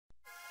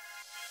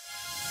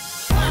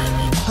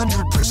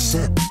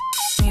100%.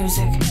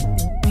 Music.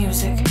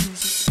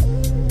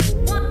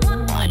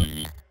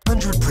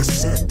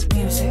 100%.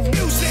 Music.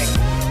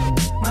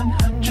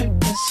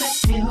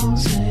 100%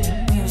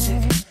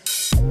 music.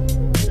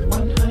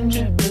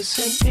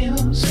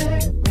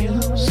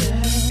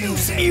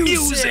 100%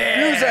 music.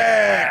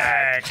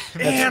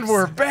 And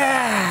we're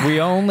back. We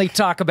only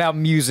talk about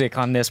music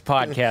on this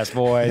podcast,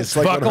 boys. It's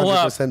like Buckle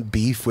 100% up.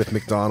 beef with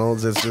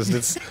McDonald's. It's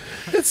just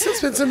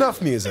it's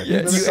enough music. You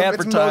it's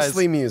advertise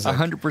mostly music.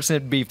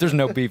 100% beef. There's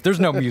no beef. There's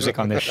no music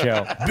on this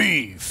show.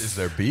 Beef. Is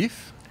there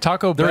beef?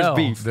 Taco Bell.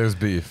 There's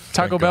beef.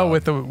 Taco Thank Bell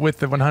God. with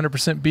the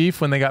 100% beef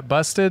when they got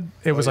busted,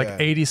 it was like yeah.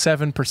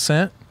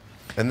 87%.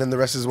 And then the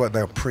rest is what?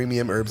 The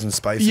premium herbs and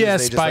spices? Yeah,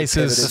 They just,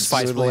 spices,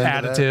 smoothly into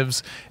that?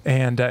 additives,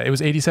 and it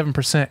was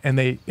 87%. And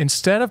they,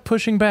 instead of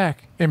pushing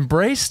back,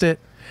 embraced it,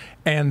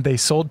 and they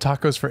sold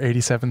tacos for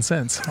 87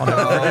 cents. I'll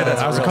never forget it.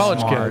 I was a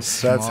college kid.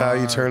 That's how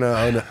you turn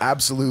an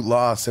absolute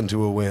loss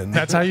into a win.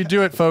 That's how you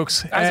do it,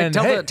 folks. Isaac, And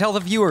hey, tell the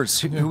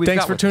viewers who we've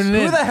thanks got for with us. tuning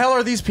in. Who the hell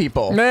are these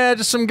people? Nah,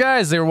 just some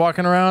guys. They were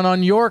walking around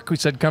on York. We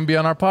said, come be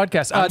on our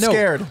podcast. I'm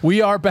scared.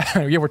 We are back.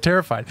 Yeah, we're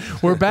terrified.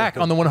 We're back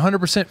on the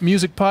 100%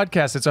 Music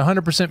Podcast. It's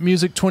 100%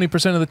 music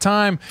 20% of the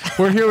time.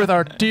 We're here with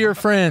our dear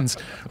friends,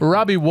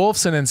 Robbie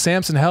Wolfson and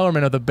Samson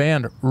Hellerman of the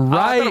band I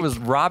thought it Ripe. was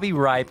Robbie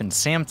Ripe and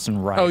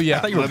Samson Ripe. Oh, yeah.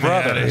 I thought you were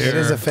brothers. It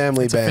is a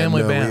family band.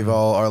 family No, band.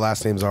 our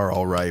last names are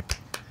all ripe.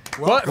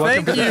 What?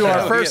 Thank you,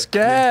 our first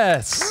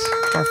guest.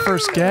 Our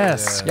first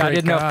guest. Yeah, I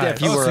didn't know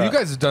if you Oh, were. so you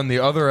guys have done the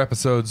other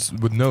episodes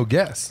with no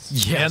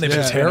guests. Yeah, they've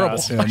been terrible.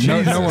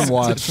 Yeah, no one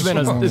watched. It's been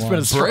a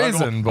struggle.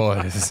 Brazen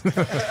boys.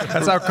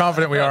 That's how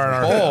confident we are in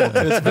our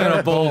It's been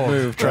a bold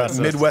move, trust us.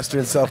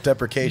 Midwestern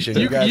self-deprecation.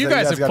 You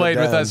guys have got it played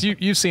with down. us.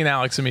 You've seen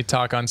Alex and me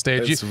talk on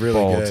stage. It's You-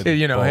 really good.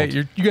 You know, hey,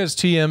 you guys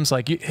TMs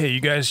like, hey, you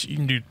guys, you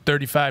can do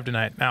 35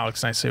 tonight. And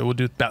Alex and I say we'll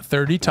do about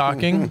 30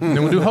 talking,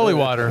 then we'll do Holy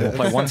Water. We'll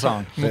play one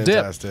song. We'll dip.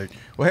 Fantastic.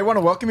 Well, hey, I want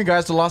to welcome you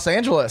guys to Los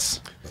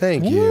Angeles.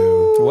 Thank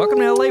you. Welcome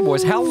to LA,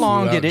 boys. How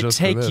long Out did it just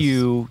for take this.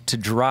 you to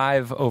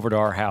drive over to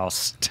our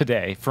house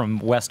today from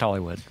West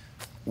Hollywood?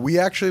 We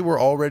actually were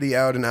already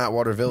out in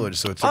Atwater Village,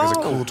 so it took us a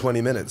cool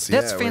 20 minutes.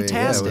 That's it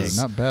fantastic. was-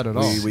 Not bad at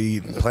all. We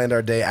planned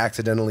our day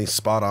accidentally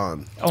spot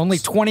on. Only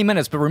 20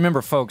 minutes, but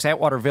remember, folks,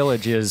 Atwater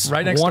Village is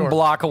Right next one door.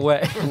 block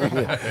away.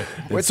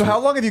 Wait, so how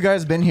long have you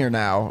guys been here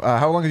now?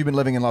 How long have you been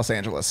living in Los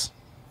Angeles?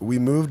 We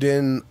moved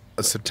in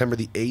September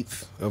the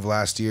 8th of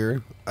last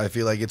year. I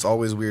feel like it's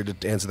always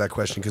weird to answer that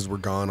question because we're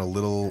gone a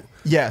little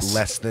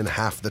less than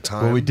half the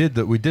time. Well, we did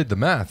the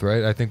math,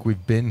 right? I think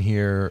we've been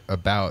here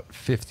about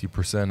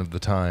 50% of the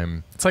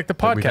time. It's like the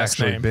that we've podcast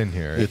actually name. been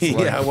here. It's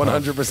yeah, like,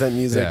 100%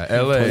 music.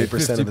 yeah, LA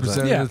 20% of the 50%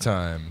 time. of the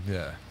time.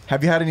 Yeah.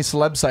 Have you had any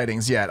celeb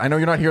sightings yet? I know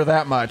you're not here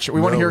that much. We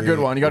want to No, hear a good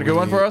one. You got a good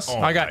one for us?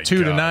 I got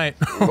two tonight.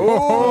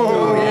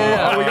 Oh,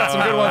 yeah. We got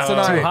some good ones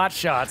tonight. Two hot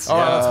shots. All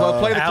right, let's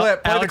play the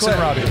clip. Play Alex the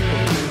clip. and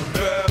Robbie.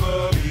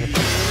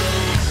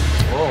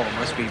 Whoa,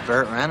 must be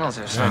Burt Reynolds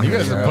or Man, something. you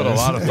guys have put a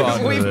lot of thought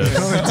into this. You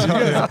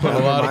guys have put a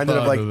lot of Reminded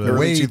thought of like into this. early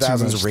Way too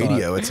 2000s much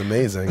radio. It's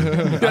amazing.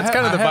 That's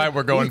kind of the vibe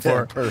we're going Yeah,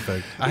 for.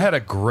 perfect. I had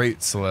a great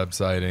celeb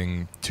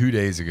sighting 2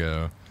 days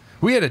ago.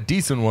 We had a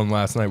decent one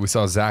last night. We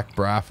saw Zach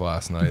Braff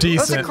last night.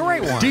 Decent. That's a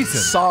great one.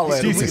 Decent.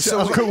 Solid.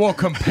 Decent. Well,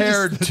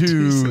 compared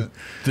to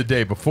the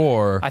day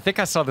before. I think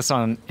I saw this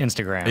on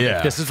Instagram. Yeah.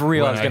 If this is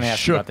real, I When was going to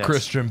ask you shook about this.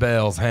 Christian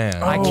Bale's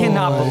hand. I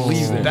cannot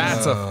believe it.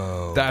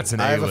 That's an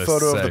I have a A-list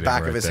photo of the sighting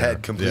back right of his there.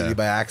 head completely Yeah.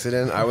 by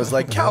accident. I was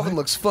like, Calvin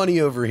looks funny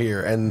over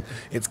here. And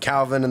it's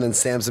Calvin, and then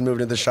Samson moved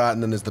into the shot,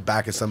 and then there's the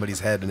back of somebody's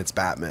head, and it's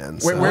Batman.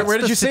 So. Where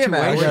did you see him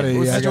at? situation?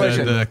 What's the I gotta-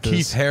 situation? The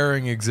Keith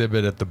Haring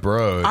exhibit at the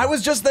Broad. I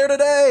was just there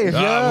today.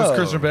 Was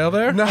Christian Bale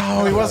there?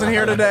 No, he wasn't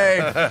here today.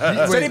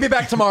 Said he'd be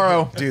back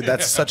tomorrow. Dude,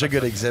 that's such a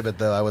good exhibit,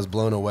 though. I was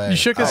blown away. You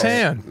shook his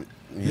hand.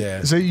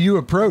 Yeah. So you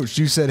approached.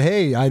 You said,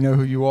 "Hey, I know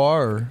who you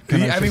are." Or,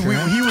 "Can I shake your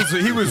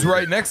hand?" he was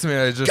right next to me.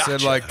 I just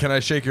said like, "Can I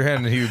shake your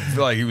hand?" And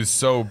he was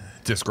so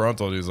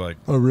disgruntled. He was like,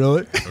 Oh,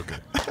 really?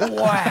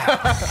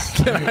 Wow.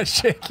 Can I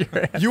shake your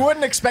hand? You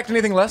wouldn't expect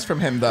anything less from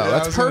him, though. I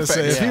That's was gonna perfect.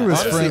 say, if he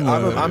was Honestly,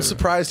 friendly, I'm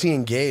surprised he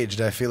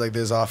engaged. I feel like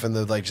there's often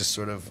the like just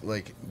sort of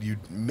like you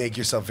make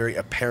yourself very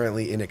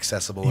apparently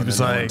inaccessible and then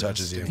no one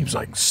touches you. He was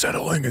like,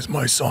 "Settling is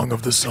my song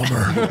of the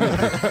summer."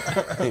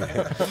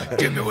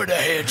 Give me with a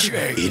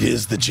handshake. It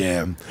is the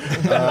jam.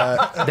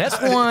 That's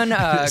one.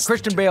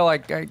 Christian Bale,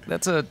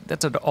 that's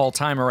an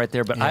all-timer right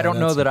there, but I don't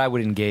know that's that I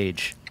would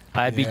engage.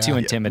 I'd be too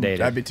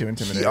intimidated. I'd be too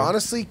intimidated. He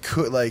honestly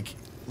could like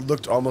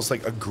looked almost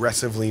like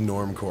aggressively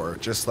normcore,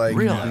 just like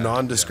Really?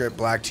 nondescript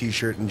black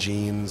T-shirt and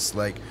jeans,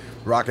 like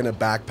rocking a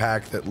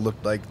backpack that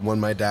looked like one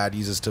my dad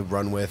uses to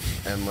run with,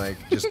 and like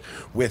just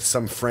with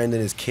some friend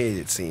and his kid.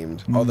 It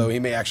seemed, although he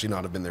may actually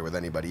not have been there with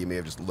anybody. He may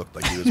have just looked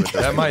like he was with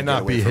us. that might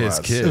not be his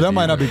kid. that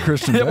might not be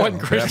Christian Bale. It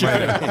wasn't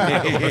Christian.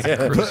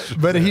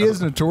 But he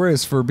is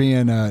notorious for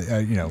being,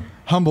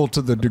 humble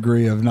to the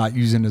degree of not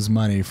using his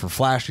money for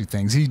flashy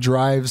things. He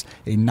drives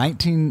a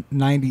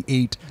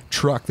 1998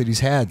 truck that he's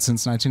had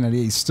since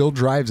 1998. He still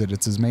drives it.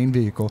 It's his main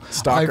vehicle.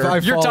 Stalker.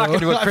 You're talking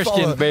to a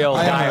Christian Bale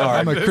diehard.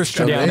 I'm a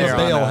Christian down there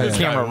Bale on head.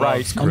 camera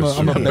right.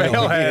 I'm a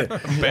Bale head.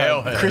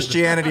 Bailhead.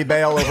 Christianity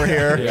Bale over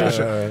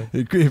here.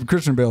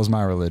 Christian Bale is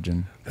my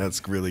religion.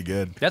 That's really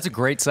good. That's a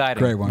great sighting.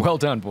 Great one. Well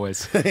done,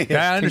 boys.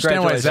 Yeah, I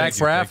understand why Zach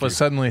Congratulations. Braff was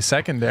suddenly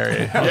secondary.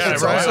 Yeah,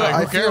 It's right. also- Like,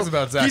 I who cares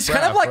about Zach? He's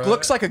kind of Braff, like right?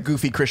 looks like a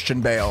goofy Christian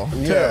Bale.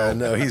 Yeah,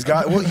 no, he's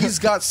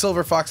got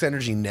Silver Fox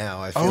energy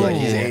now. I feel like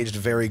he's aged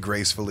very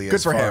gracefully Good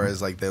as for far him.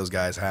 as like those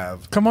guys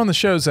have. Come on the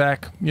show,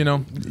 Zach. You know,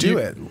 Do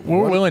it.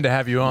 We're willing to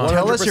have you on.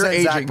 Tell us your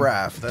 100% Zach aging.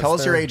 Braff. That's Tell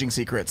us your the- aging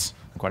secrets.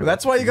 Quite a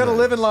That's why you got to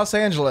live in Los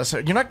Angeles.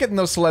 You're not getting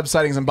those celeb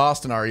sightings in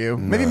Boston, are you?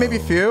 Maybe a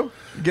few.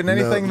 You getting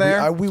anything No,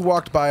 there? we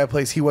walked by a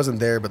place. He wasn't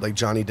there, but like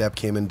Johnny Depp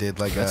came and did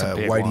like That's a a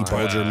big Whitey one.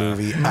 Bulger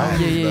movie yeah, at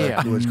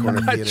yeah. the Lewis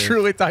Corner I Theater.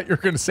 truly thought you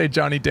were going to say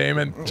Johnny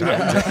Damon.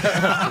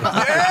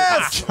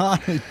 yes.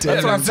 Johnny That's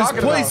Depp. I'm this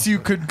talking place about. you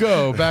could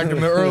go back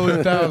in the early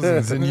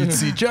 2000s, and you'd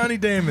see Johnny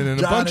Damon and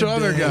a bunch of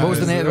other guys. What was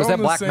the name? They're Was all that in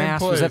the Black same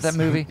Mass? Was that place.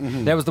 movie?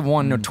 That was the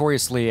one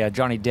notoriously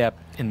Johnny Depp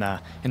in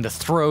the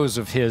throes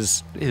of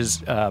his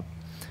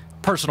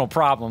personal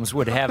problems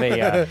would have Tell an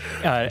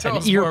us more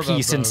about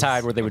earpiece those.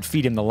 inside where they would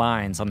feed him the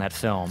lines on that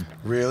film.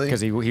 Really?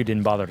 Because he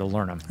didn't bother to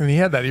learn them. And he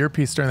had that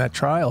earpiece during that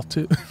trial,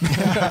 too.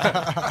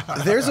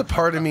 There's a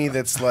part of me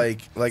that's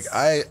like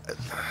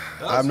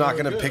I'm not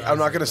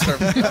gonna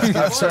start.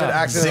 I've started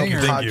accidental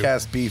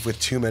podcast beef with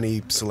too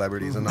many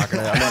celebrities. I'm not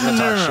gonna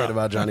talk shit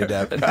about Johnny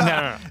Depp.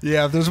 No.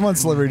 Yeah, if there's one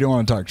celebrity you don't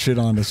want to talk shit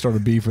on to start a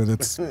beef with,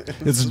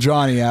 it's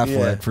Johnny Affleck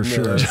Yeah, for no.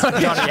 sure.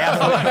 Johnny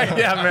Affleck.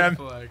 Yeah, man.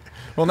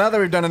 Well, now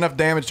that we've done enough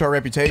damage to our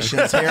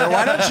reputations here,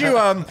 why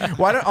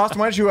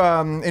don't you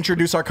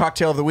introduce our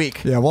cocktail of the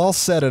week? Yeah, well, I'll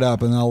set it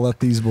up and I'll let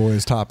these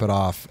boys top it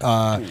off.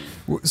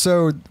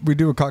 So we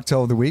do a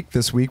cocktail of the week.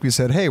 This week we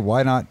said, hey,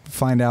 why not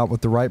find out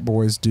what the Right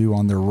Boys do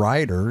on their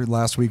rider?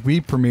 Last week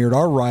we premiered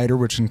our rider,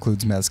 which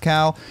includes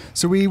mezcal.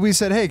 So we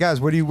said, hey guys,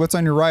 what's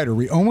on your rider?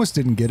 We almost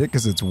didn't get it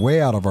because it's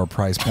way out of our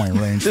price point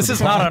range. This is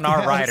not on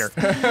our rider.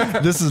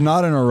 This is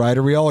not in our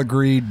rider. We all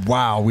agreed,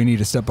 wow, we need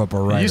to step up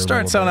our rider. You a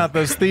start little selling bit. out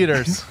those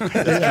theaters.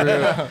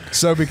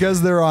 So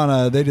because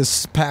they're they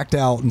just packed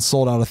out and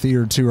sold out a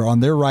theater tour on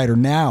their rider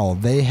now,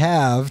 they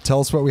have, tell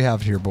us what we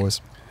have here,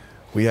 boys.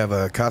 We have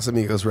a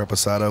Casamigos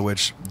Reposado,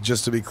 which,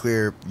 just to be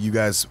clear, you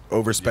guys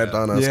overspent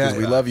on us Yeah. because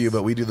we love you,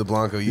 but we do the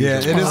Blanco. You Yeah,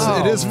 just it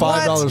want- is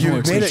 $5 You more made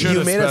expensive.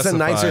 you made us a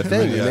nicer specified,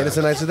 thing. You yeah. made us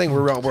a nicer thing.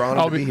 We're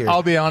honored to be here.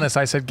 I'll be honest.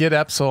 I said, get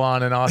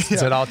Epsilon, and Austin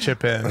said, I'll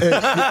chip in.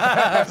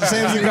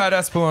 If you got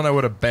Espelon, I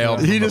would have bailed.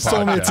 He from the just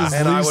told me it's podcast. his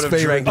and I least would have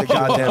favorite. drank the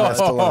goddamn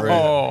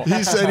Espelon.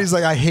 He said he's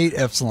like, I hate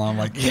Epsilon. I'm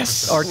like,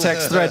 yes. Our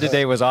text thread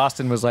today was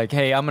Austin was like,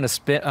 "Hey, I'm gonna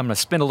spend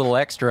a little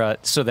extra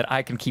so that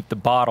I can keep the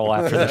bottle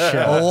after the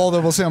show." Oh, well,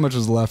 then we'll see how much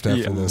is left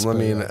after this. I but,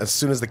 mean, as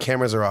soon as the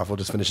cameras are off, we'll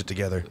just finish it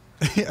together.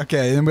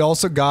 okay, and we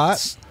also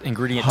got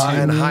Ingredient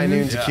And two. high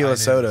noon Yeah, tequila high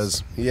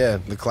sodas. Yeah,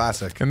 the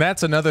classic. And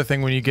that's another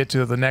thing when you get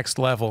to the next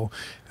level.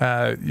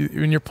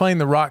 When you're playing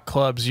the rock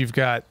clubs, you've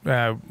got,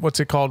 what's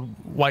it called?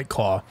 White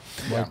Claw.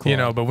 You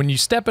know, but when you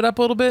step it up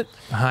a little bit,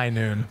 high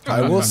noon.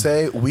 I will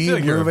say we feel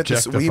like you're move at the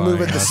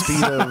objectifying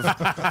speed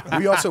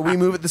of we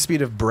move at the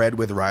speed of bread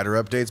with rider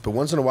updates. But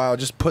once in a while,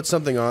 just put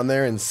something on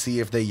there and see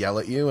if they yell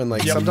at you. And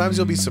like sometimes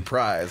you'll be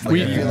surprised. Like,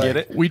 We I feel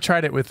like- We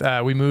tried it with.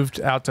 We moved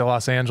out to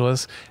Los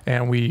Angeles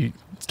and we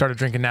started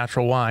drinking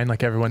natural wine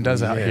like everyone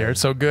does out Yeah. here.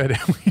 It's so good.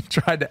 We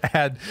tried to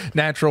add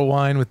natural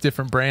wine with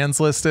different brands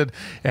listed,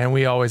 and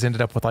we always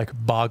ended up with like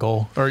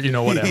Boggle or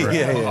whatever.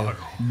 yeah.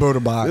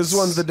 Boda Box. This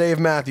one's the Dave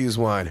Matthews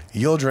wine.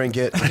 You'll drink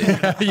it.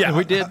 Yeah,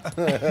 we did.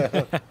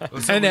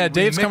 And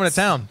Dave's coming to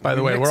town. By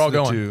the way, we're all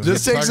going.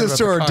 This takes us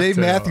to our Dave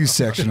Matthews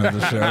section of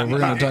the show. We're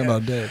going to talk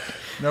about Dave.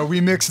 No,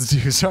 we mix the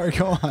two. Sorry,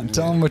 go on.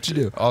 Tell them what you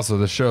do. Also,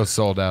 the show's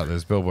sold out.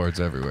 There's billboards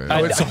everywhere.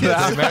 It's sold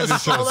The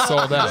Matthews show is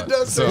sold out.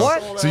 So,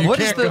 What? So you What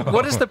is can't go.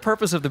 what is the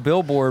purpose of the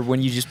billboard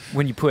when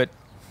you put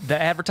the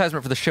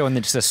advertisement for the show and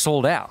then it says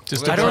sold out?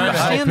 Just I don't trying to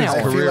help understand his that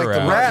I one. feel like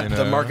career out, you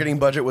the know? marketing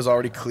budget was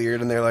already cleared,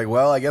 and they're like,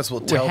 well, I guess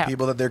we'll tell ha-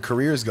 people that their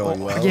career's going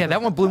well. Yeah,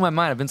 that one blew my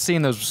mind. I've been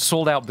seeing those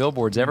sold out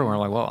billboards everywhere. I'm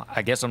like, well,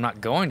 I guess I'm not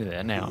going to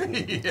that now.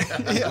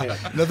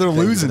 No, they're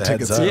losing the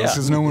heads tickets up.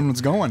 because no one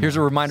was going. Here's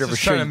a reminder of a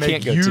Just show trying you to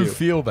can't make go you to.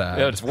 feel bad.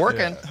 Yeah, it's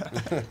working.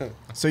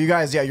 So you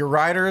guys, your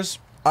riders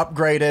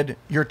upgraded.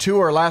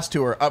 Your last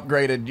tour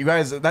upgraded. You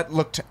guys, that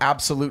looked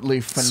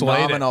absolutely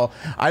phenomenal.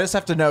 I just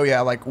have to know,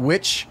 like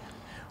which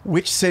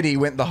city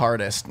went the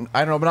hardest?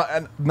 I don't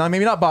know, but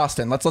maybe not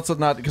Boston. Let's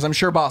not, because I'm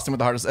sure Boston went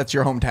the hardest. That's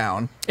your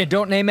hometown. And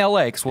don't name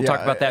LA, because we'll Yeah,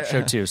 talk about that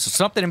show too. So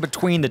something in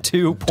between the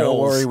two poles. Don't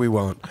worry, we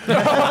won't.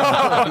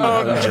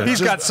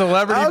 He's got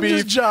celebrity I'm beef.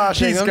 just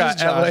joshing. He's I'm got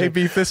just LA joshing.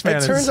 beef. This man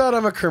It turns out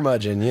I'm a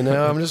curmudgeon,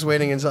 I'm just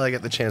waiting until I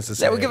get the chance to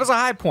say That would it. give us a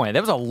high point.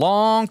 That was a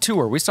long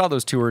tour. We saw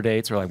those tour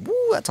dates. We're like, woo,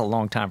 that's a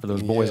long time for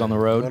those boys on the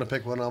You road. want to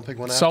pick one? I'll pick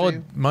one after you.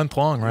 solid month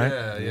long,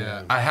 right?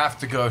 Yeah. I have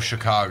to go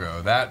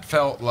Chicago. That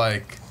felt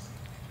like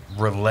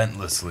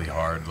relentlessly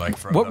hard. Like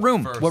from What the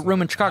room? first What room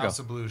one. in Chicago? House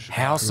of Blues,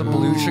 Chicago. House of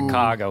Blues,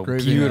 Chicago.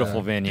 great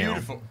Beautiful venue.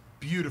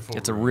 Beautiful.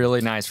 It's a room.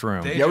 really nice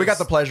room. They Yeah, we got just-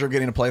 the pleasure of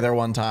getting to play there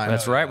one time.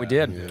 That's right, we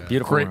did.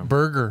 Beautiful Great room.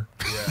 burger.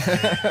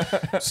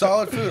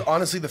 Solid food.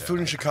 Honestly, the food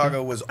in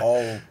Chicago was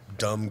all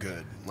dumb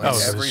good. Like Oh,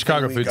 the everything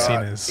Chicago we food got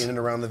scene is in and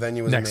around the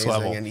venue was next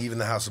amazing, level. and even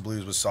the House of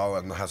Blues was solid.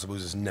 And the House of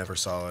Blues is never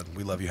solid.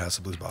 We love you, House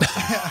of Blues,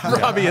 Boston.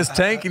 Robbie is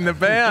tanking the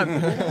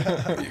band.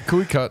 Can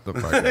we cut the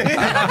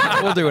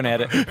part? We'll do an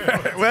edit.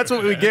 Well, that's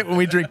what we get when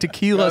we drink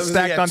tequila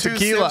stacked on two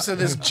tequila. sips of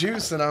this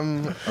juice, and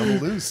I'm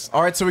loose.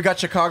 All right, so we got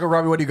Chicago.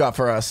 Robbie, what do you got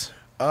for us?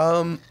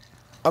 I'm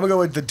gonna go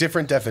with the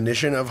different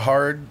definition of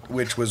hard,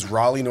 which was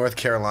Raleigh, North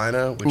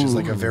Carolina, which is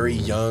like a very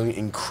young,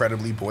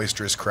 incredibly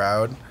boisterous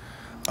crowd.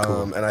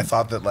 And I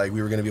thought that like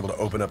we were gonna be able to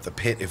open up the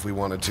pit if we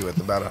wanted to at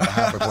about a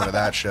halfway point of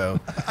that show.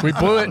 We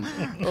blew it.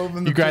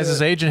 You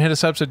guys' agent hit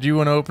us up, said, "Do you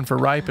want to open for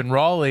Ripe in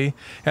Raleigh?"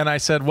 And I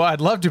said, "Well, I'd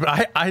love to,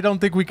 but I don't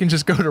think we can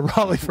just go to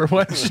Raleigh for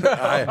one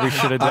show." We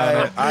should have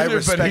done it. I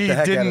respect but he the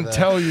heck out of didn't that.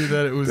 tell you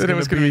that it was That it going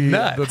was to gonna be be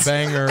nuts. the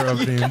banger of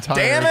the entire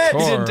Damn it!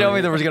 tour. He didn't tell me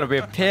there was going to be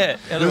a pit.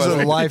 It was a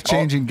Otherwise-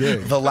 life-changing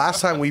gig. The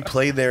last time we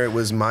played there, it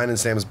was mine and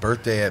Sam's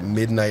birthday at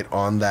midnight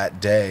on that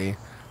day.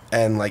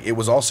 And like it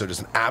was also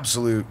just an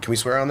absolute. Can we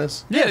swear on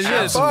this?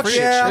 Yeah, it's a free.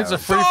 yeah. It's a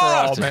free for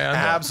all, man.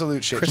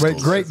 Absolute shit.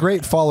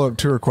 Great follow-up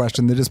tour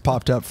question that just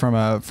popped up from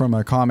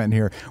a comment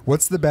here.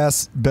 What's the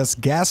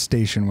best gas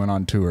station when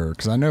on tour?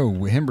 Because I know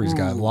Hembree's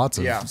got lots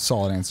of yeah.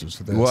 solid answers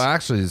for this. Well,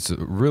 actually, it's a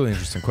really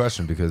interesting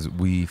question because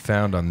we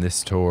found on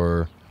this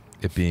tour,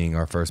 it being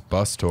our first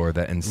bus tour,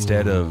 that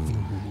instead of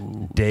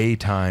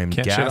daytime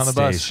Can't shit on gas the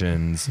bus.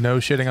 stations, No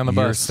shitting on the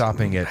you're bus.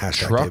 stopping at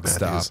Hashtag truck Dave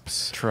Matthews.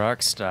 stops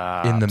Truck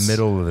stops. in the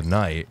middle of the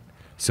night.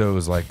 So it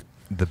was like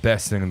the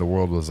best thing in the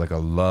world was like a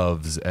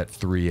Love's at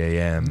 3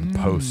 a.m.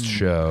 post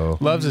show.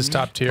 Loves is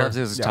top tier. Loves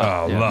is Oh,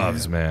 top. Yeah.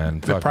 Love's, man.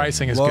 The Fucking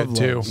pricing is Love good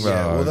too. Loves.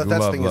 Yeah, well, that's the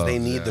love thing is they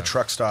Loves, need yeah. the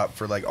truck stop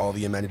for like all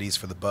the amenities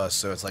for the bus.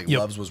 So it's like Yep.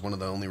 Love's was one of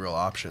the only real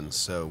options.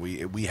 So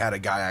we had a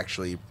guy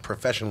actually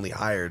professionally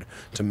hired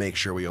to make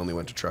sure we only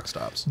went to truck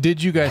stops.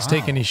 Did you guys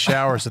take any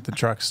showers at the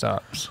truck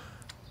stops?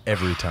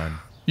 every time.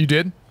 You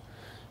did?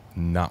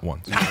 Not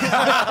once.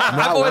 Not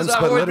always- once,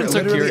 I've but always been so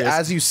literally curious.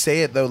 as you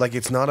say it though, like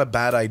it's not a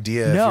bad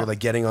idea if No. you're like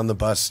getting on the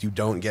bus, you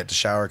don't get to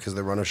shower because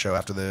the runner show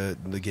after the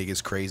gig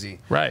is crazy.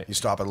 Right. You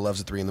stop at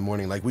Love's at 3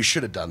 a.m. Like we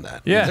should have done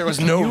that. Yeah. There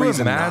was no Can you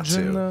reason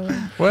imagine, not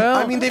to. Well,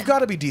 I mean, they've got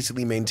to be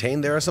decently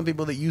maintained. There are some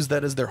people that use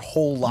that as their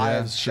whole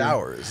lives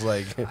showers.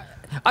 Like,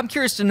 I'm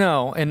curious to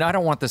know, and I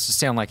don't want this to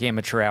sound like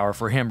amateur hour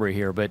for Hembree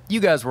here, but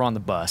you guys were on the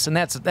bus, and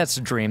that's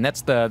a dream.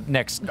 That's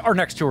our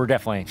next tour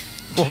definitely.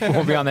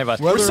 We'll be on that bus.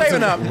 We're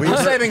saving up. We're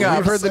saving up.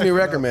 We've heard the new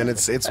record, man.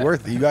 It's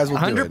worth it. You guys will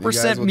do it. You guys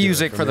 100% will do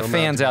music it. for the From your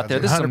fans mouth out there.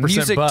 to This is a 100%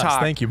 music bus. talk.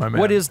 Thank you, my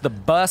man. What is the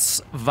bus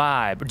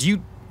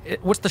vibe?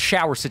 What's the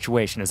shower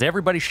situation? Does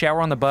everybody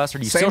shower on the bus, or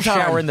do you Same still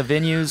time. shower in the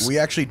venues? We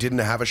actually didn't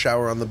have a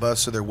shower on the bus,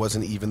 so there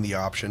wasn't even the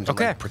option to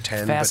Okay. like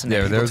pretend. Fascinating.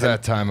 Yeah, But there was people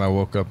that time I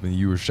woke up and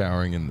you were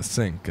showering in the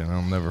sink, and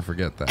I'll never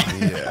forget that.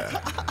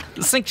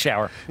 The sink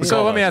shower.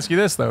 so let me ask you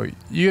this though.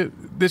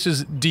 This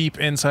is deep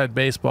inside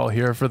baseball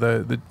here for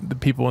the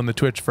people in the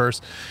Twitch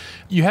first.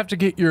 You have to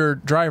get your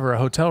driver a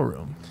hotel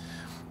room.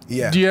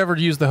 Yeah. Do you ever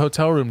use the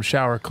hotel room to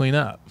shower, clean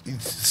up?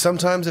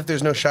 Sometimes if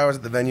there's no showers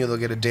at the venue, they'll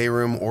get a day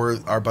room, or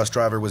our bus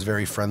driver was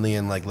very friendly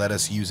and like let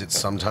us use it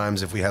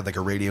sometimes if we had like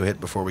a radio hit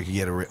before we could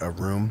get a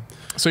room.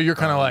 So you're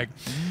kind of like,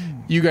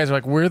 you guys are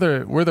like, we're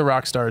the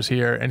rock stars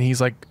here, and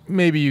he's like,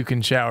 maybe you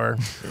can shower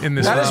in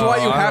this. That is room. why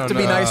you I have to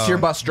don't be nice to your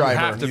know. bus driver.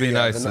 have to be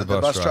nice to the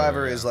bus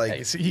driver. driver, Is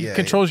like He yeah,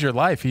 controls your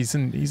life. He's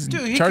in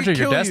charge of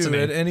your destiny.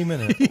 at any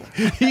minute.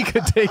 He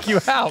could take you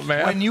out,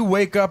 man. When you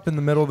wake up in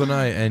the middle of the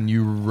night and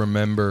you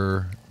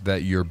remember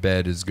that your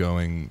bed is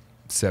going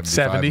 75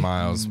 70?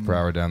 miles per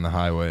hour down the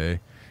highway,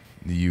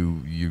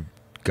 you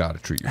got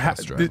to treat your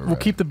bus driver. We'll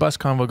keep the bus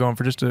convo going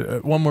for just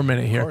one more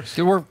minute here.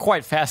 Dude, we're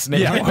quite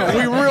fascinated. Yeah,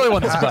 we really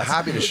want this bus.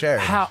 happy to share.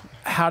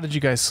 How did you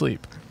guys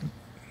sleep?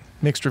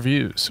 Mixed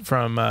reviews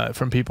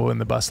from people in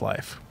the bus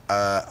life.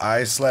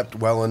 I slept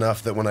well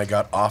enough that when I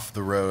got off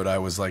the road, I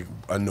was like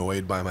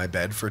annoyed by my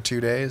bed for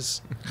 2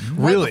 days.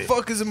 Really? What the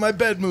fuck is in my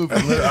bed moving?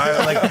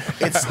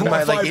 It's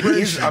my like it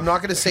is. I'm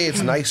not gonna say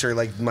it's nicer.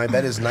 Like my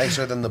bed is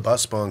nicer than the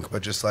bus bunk,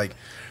 but just like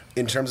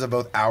in terms of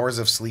both hours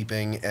of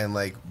sleeping and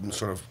like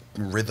sort of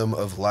rhythm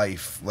of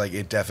life, like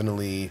it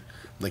definitely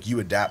like you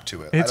adapt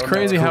to it. I It's don't know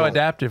crazy if how it'll-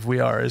 adaptive we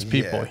are as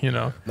people, Yeah. you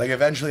know? Like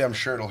eventually, I'm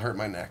sure it'll hurt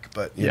my neck,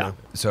 but you know.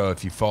 So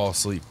if you fall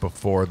asleep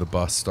before the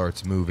bus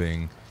starts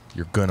moving,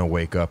 you're gonna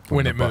wake up when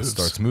When the it bus moves.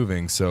 starts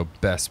moving. So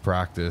best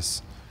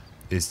practice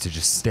is to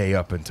just stay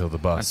up until the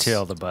bus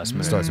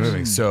starts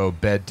moving. So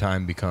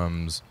bedtime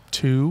becomes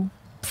 2,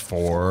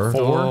 4,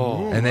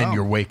 Four. and then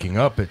you're waking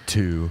up at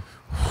 2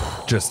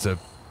 just to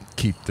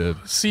keep the.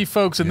 See,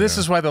 folks, and this Yeah.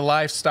 is why the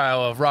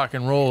lifestyle of rock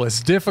and roll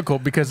is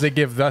difficult, because they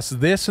give us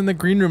this in the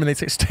green room and they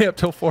say stay up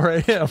till 4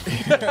 a.m.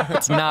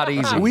 It's not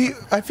easy.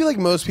 I feel like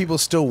most people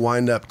still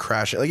wind up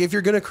crashing. Like if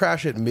you're gonna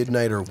crash at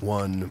midnight or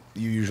 1,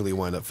 you usually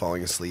wind up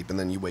falling asleep, and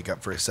then you wake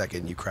up for a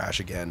second, you crash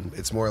again.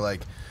 It's more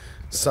like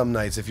some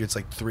nights, if it's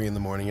like 3 in the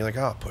morning, you're like,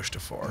 oh, push to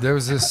 4. There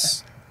was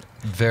this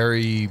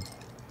very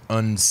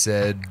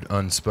unsaid,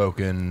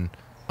 unspoken,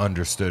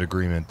 understood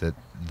agreement that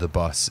the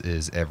bus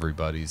is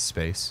everybody's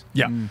space.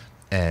 Yeah.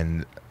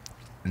 And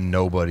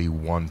nobody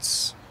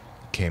once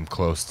came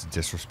close to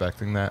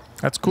disrespecting that.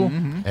 That's cool.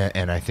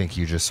 And I think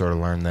you just sort of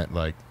learn that,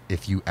 like,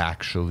 if you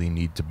actually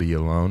need to be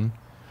alone,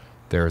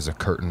 there is a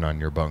curtain on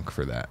your bunk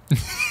for that.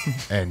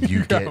 And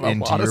you get have a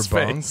into lot of your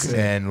bunk, space.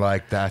 and,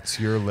 like, that's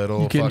your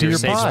little You get into your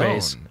fucking pod.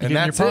 zone. Space. You And get in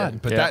that's your it.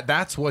 pod. But Yeah.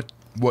 that's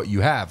what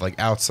you have. Like,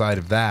 outside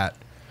of that,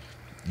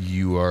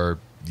 you're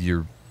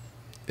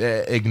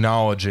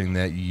acknowledging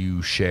that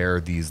you share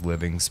these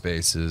living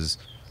spaces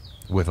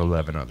with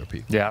 11 other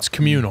people. Yeah. It's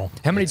communal.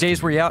 How many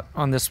days were you out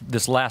on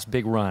this last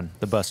big run,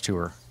 the bus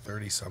tour?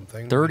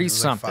 30-something.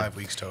 30-something. 5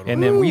 weeks total.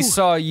 And then we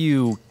saw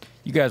you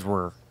guys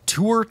were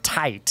tour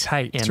tight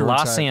in Tour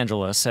Los tight.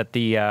 Angeles at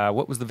the,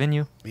 what was the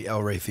venue? the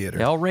El Rey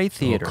Theater. El Rey Well,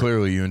 Theater.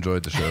 clearly you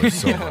enjoyed the show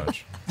so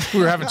much. We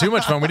were having too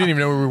much fun. We didn't even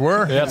know where we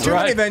were. That's Too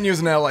right. many venues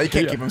in LA. You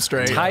can't keep them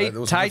straight. Tight, It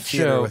was tight a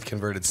theater show. with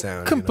converted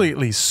sound.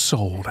 Completely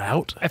sold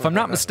out. If I'm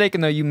not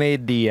mistaken, though, you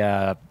made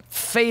the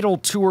fatal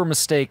tour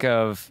mistake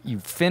of you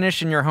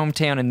finish in your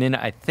hometown, and then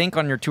I think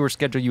on your tour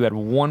schedule you had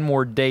one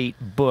more date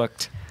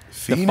booked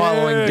the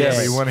following Phoenix. day. Yeah,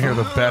 but you want to hear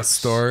the best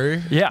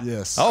story? Yeah.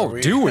 Yes. Oh,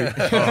 do we?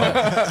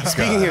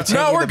 Speaking of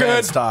taking we're the band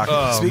good. stock.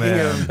 Oh, speaking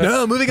man. of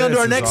No, moving on to This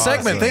our is next awesome.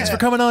 segment. Thanks for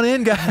coming on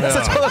in, guys.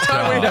 That's all the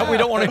time we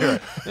don't want to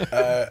hear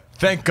it.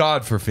 Thank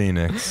God for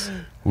Phoenix.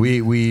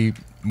 We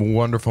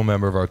wonderful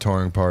member of our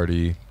touring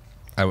party.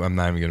 I'm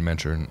not even going to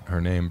mention her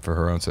name for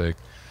her own sake.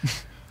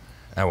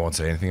 I won't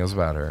say anything else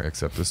about her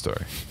except the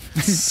story.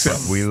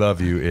 But we love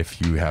you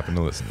if you happen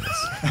to listen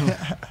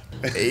to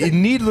this.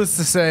 Needless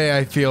to say,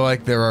 I feel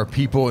like there are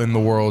people in the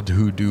world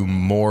who do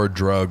more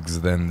drugs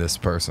than this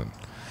person.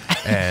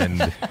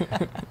 And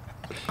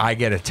I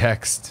get a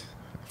text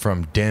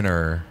from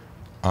dinner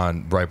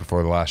on right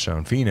before the last show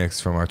in Phoenix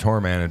from our tour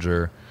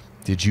manager.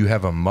 Did you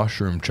have a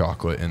mushroom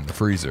chocolate in the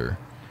freezer?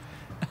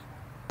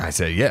 I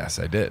said, yes,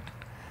 I did.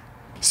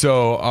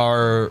 So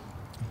our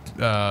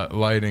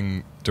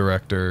lighting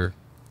director,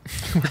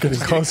 We're getting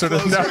closer to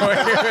knowing.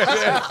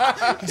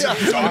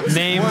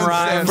 Name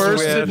rhymes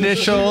First with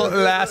initial,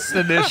 last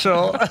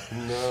initial.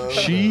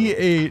 she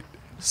ate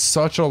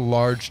such a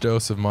large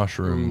dose of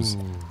mushrooms,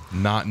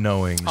 not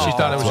knowing. She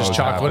thought it was just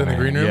chocolate in the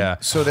green room? Yeah.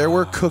 So there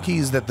were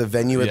cookies that the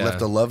venue had Yeah.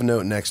 left a love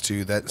note next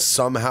to that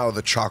somehow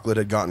the chocolate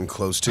had gotten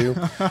close to,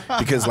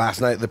 because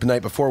the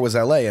night before was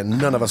LA, and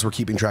none of us were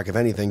keeping track of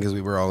anything because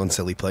we were all in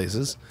silly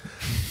places.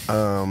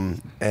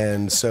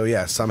 And so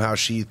yeah, somehow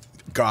she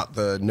got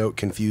the note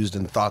confused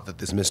and thought that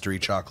this mystery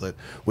chocolate,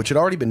 which had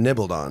already been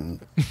nibbled on,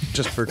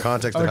 just for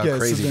context of Okay, how so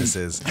crazy then- this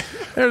is.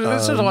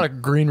 There's a lot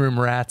of green room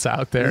rats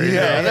out there. you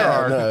know? there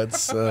are. No,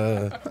 it's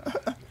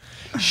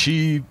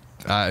She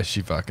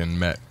fucking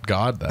met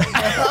God that night.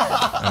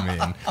 I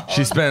mean,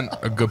 she spent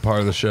a good part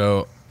of the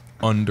show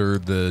under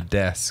the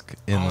desk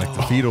in like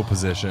the fetal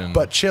position.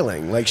 but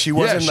chilling. Like she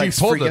wasn't she like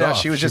pulled freaking it out. off.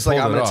 She was She just like,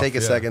 pulled I'm it gonna off, take a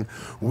yeah. second.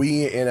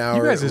 We in our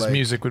You guys' like,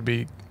 music it'd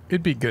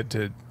be good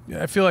to.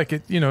 I feel like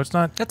it. It's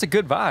not. That's a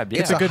good vibe. Yeah.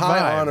 It's a good high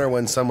vibe. honor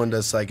when someone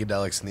does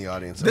psychedelics in the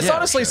audience. This Yeah,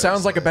 honestly shows.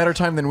 sounds like a better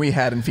time than we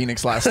had in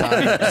Phoenix last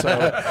time.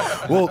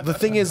 So Well, the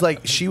thing is,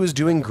 like, she was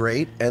doing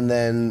great, and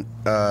then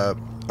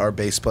our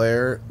bass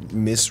player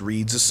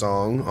misreads a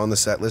song on the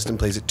set list and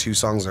plays it 2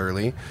 songs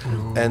early,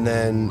 and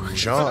then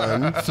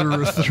John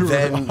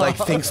then like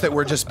thinks that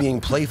we're just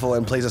being playful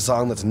and plays a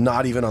song that's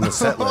not even on the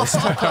set list.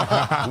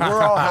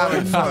 We're all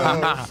having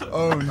fun,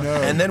 Oh no.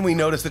 and then we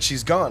notice that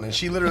she's gone, and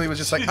she literally was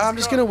just like, I'm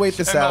just gonna wait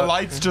this and out. the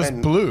lights just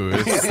And- blew.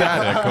 It's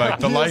static. Like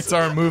the lights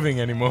aren't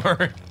moving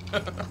anymore.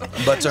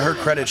 But to her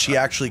credit, she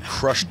actually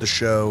crushed the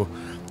show,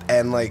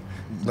 and like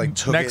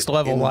took Next it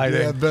level in-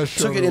 lighting. Yeah, best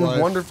show took of it her in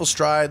life. wonderful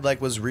stride. Like,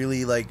 was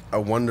really like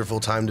a wonderful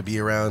time to be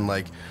around.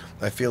 Like,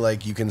 I feel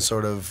like you can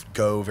sort of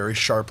go very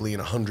sharply in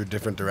 100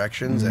 different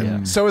directions.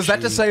 And So is that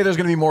to say there's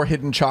going to be more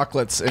hidden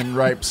chocolates in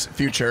Ripe's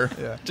future?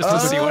 Yeah. Just to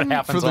see what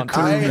happens for the on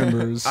crew tour.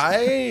 members.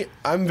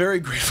 I'm very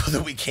grateful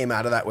that we came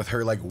out of that with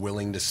her like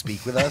willing to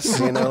speak with us.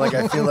 You know, like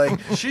I feel like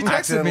She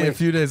texted me a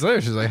few days later.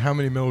 She's like, "How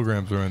many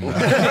milligrams are in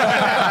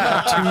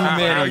that? Too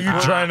many. Are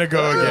you trying to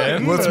go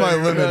again?" What's my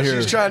limit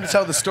here? She's trying to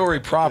tell the story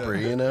proper.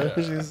 You know,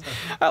 she's,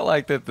 I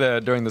like that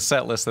during the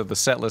set list the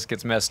set list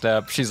gets messed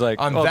up. She's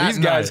like, On "Oh, that these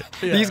guys, night.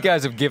 these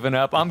guys have given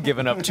up. I'm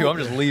giving up too. I'm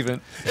just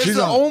leaving." She's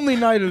the only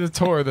night of the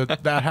tour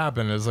that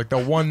happened. It's like the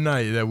one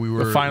night that we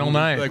were final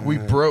night. Like we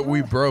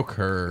broke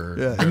her.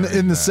 Yeah,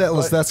 in the set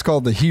list, that's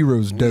called the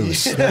hero's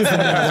dose. That's the name of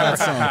that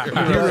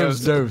song.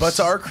 Hero's dose. But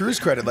to our crew's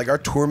credit, like our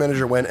tour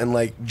manager went and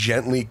like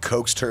gently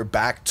coaxed her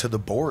back to the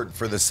board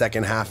for the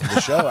second half of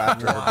the show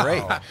after her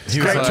break. He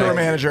was Great like, tour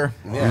manager.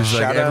 Yeah, He was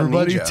like, shout out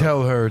everybody Nijo.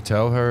 tell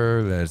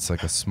her that it's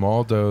like a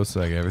small dose,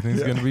 like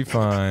everything's gonna be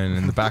fine.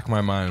 In the back of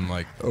my mind, I'm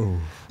like, oh,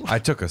 I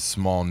took a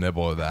small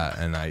nibble of that,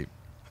 and I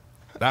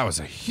That was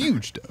a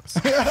huge dose.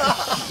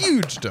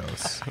 Huge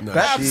dose. No,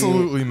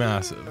 Absolutely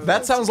massive.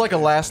 That sounds like a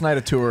last night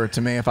of tour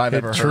to me if I've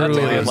ever heard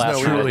truly it. is. Last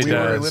we night. were, Truly we were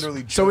does.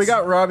 literally So we just-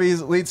 got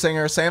Robbie's lead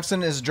singer,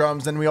 Samson is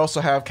drums, then we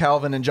also have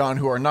Calvin and John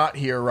who are not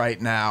here right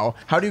now.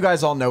 How do you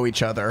guys all know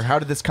each other? How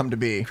did this come to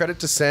be? credit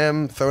to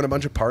Sam throwing a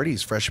bunch of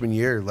parties freshman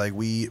year. Like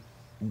we,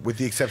 with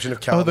the exception of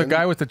Oh, Calvin. the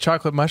guy with the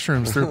chocolate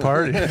mushrooms through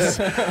parties.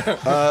 You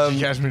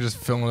catch me just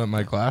filling up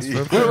my glass.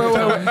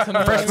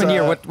 Freshman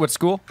year, what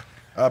school?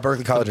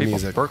 Berkeley College of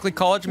Music. Berkeley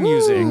College of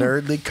Music.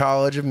 Nerdly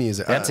College of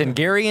Music. That's in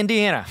Gary,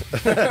 Indiana.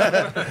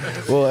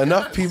 Well,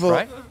 enough people.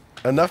 Right?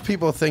 Enough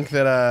people think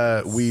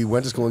that we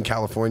went to school in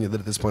California that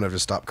at this point I've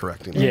just stopped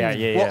correcting them.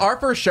 Yeah. Well, our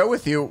first show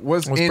with you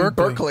was in Berkeley.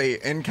 Berkeley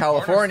in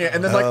California,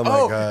 and then like, Oh my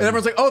oh, God. and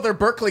everyone's like, oh, they're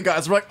Berkeley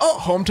guys. We're like, oh,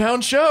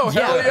 hometown show,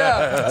 hell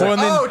yeah. It's Well,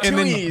 like, and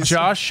then Toonie's.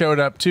 Josh showed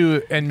up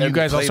too, and you And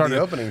guys all played the started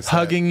opening set.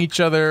 hugging each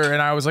other, and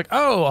I was like,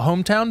 "Oh,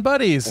 hometown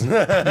buddies."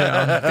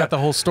 Got the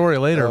whole story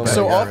later. Oh, but-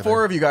 So Yeah, all everything.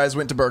 four of you guys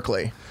went to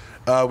Berkeley.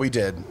 We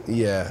did,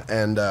 yeah.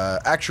 And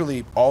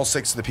actually, all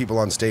 6 of the people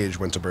on stage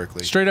went to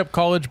Berkeley. straight up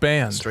college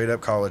band. Straight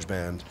up college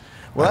band.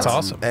 Well, That's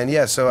awesome. And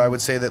yeah, so I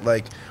would say that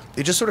like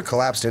it just sort of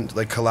collapsed into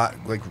like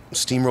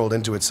steamrolled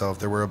into itself.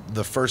 There were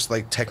the first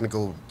like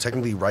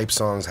technically Ripe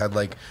songs had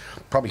like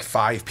probably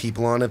 5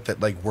 people on it that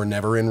like were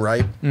never in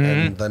Ripe,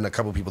 and then a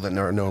couple people that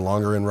are no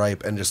longer in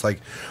Ripe, and just like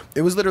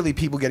it was literally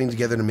people getting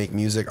together to make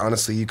music.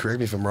 Honestly, you correct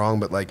me if I'm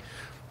wrong, but like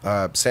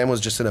Sam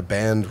was just in a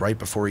band right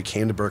before he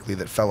came to Berkeley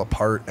that fell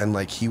apart, and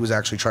like he was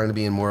actually trying to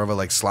be in more of a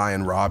like Sly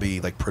and Robbie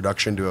like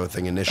production duo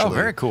thing initially. Oh,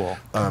 very cool.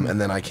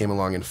 And then I came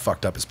along and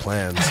fucked up his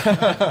plans.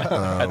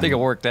 I think it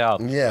worked out.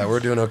 Yeah,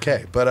 we're doing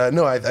okay. But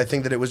no, I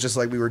think that it was just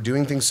like we were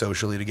doing things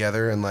socially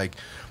together, and like,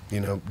 you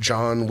know,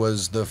 John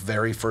was the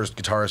very first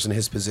guitarist in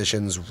his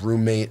position's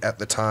roommate at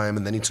the time,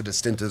 and then he took a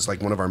stint as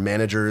like one of our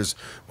managers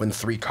when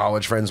 3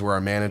 college friends were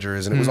our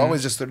managers, and it was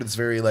always just sort of this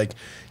very like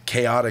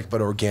chaotic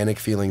but organic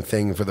feeling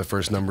thing for the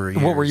first number of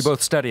years. What were you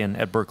both studying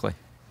at Berkeley?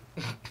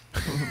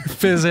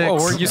 Physics.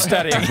 What were you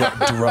studying?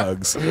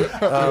 Drugs.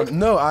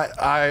 No,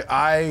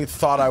 I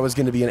thought I was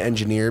going to be an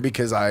engineer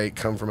because I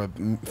come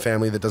from a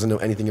family that doesn't know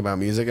anything about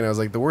music, and I was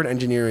like, the word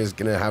engineer is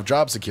going to have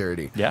job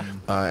security. Yeah.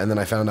 And then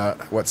I found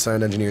out what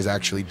sound engineers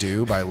actually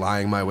do by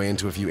lying my way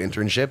into a few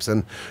internships,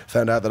 and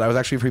found out that I was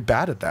actually pretty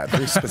bad at that,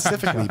 very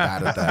specifically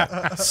bad at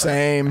that.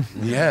 Same.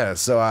 Yeah,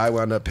 so I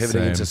wound up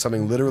pivoting Same. into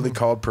something literally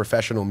called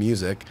professional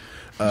music.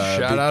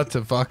 Shout out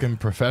to fucking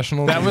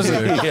professional That was-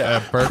 music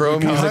at Berkeley Pro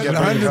music at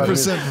Berkeley 100% College.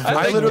 professional.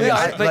 I literally, yeah,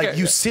 I I- think like, I-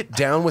 you sit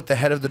down with the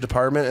head of the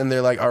department, and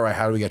they're like, "All right,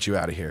 how do we get you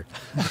out of here?"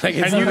 Like,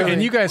 it's literally-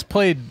 and you guys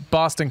played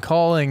Boston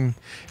Calling,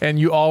 and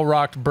you all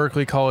rocked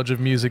Berkeley College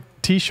of Music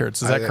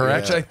T-shirts. Is that I-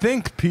 correct? Which I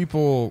think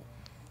people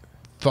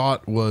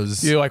thought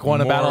was You, like,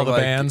 wanna more battle the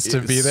like bands to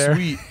it's be there?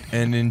 sweet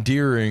and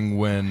endearing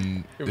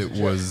when it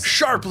was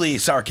sharply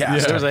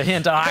sarcastic. There's a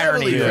hint of irony.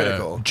 Heavily there.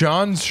 critical.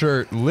 John's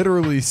shirt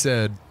literally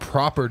said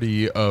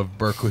property of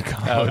Berkeley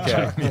College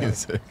Okay. of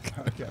Music.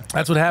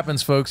 That's what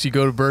happens, folks. You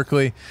go to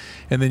Berkeley,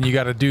 and then you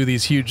got to do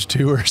these huge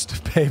tours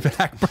to pay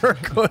back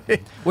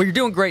Berkeley. Well, you're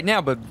doing great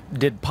now, but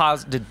did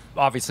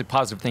obviously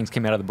positive things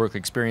came out of the Berkeley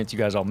experience? You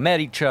guys all met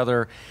each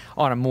other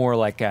on a more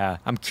like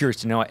I'm curious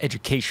to know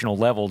educational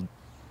level.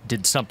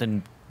 Did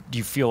something? Do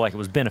you feel like it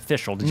was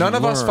beneficial? Did None you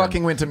of us learn?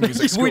 fucking went to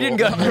music school. We didn't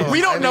go.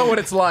 We don't know what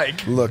it's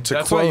like. Look, to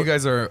That's quote, why you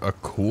guys are a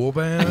cool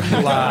band.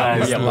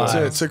 Live, yeah, to,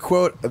 live. to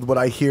quote what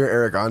I hear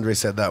Eric Andre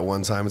said that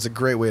one time, it's a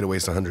great way to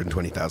waste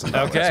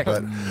 $120,000. Okay.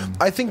 But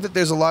I think that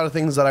there's a lot of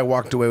things that I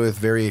walked away with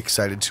very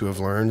excited to have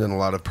learned, and a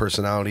lot of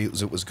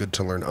personalities it was good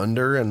to learn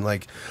under, and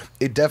like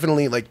it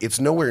definitely like it's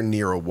nowhere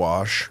near a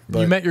wash. But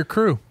You met your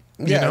crew.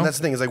 yeah, you know? and that's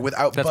the thing is like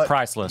without That's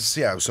priceless.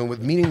 Yeah, so with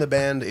meeting the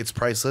band, it's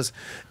priceless,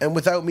 and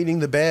without meeting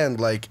the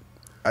band, like.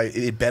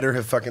 It better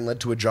have fucking led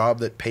to a job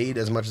that paid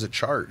as much as it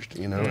charged,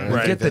 you know. And I You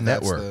Right. think get the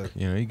that's network.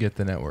 You know, you get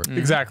the network.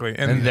 Exactly.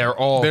 And they're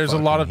all There's a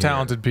lot fucking of here.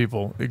 talented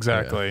people.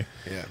 Exactly.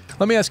 Yeah.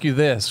 Let me ask you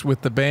this: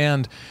 with the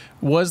band,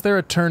 was there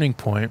a turning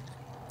point?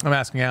 I'm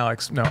asking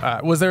Alex. No,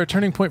 was there a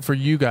turning point for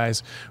you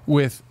guys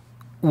with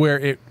where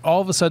it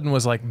all of a sudden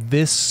was like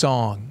this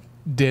song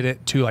did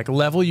it to like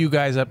level you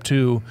guys up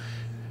to?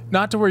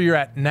 Not to where you're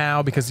at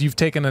now, because you've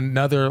taken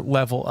another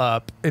level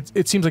up.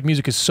 It seems like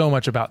music is so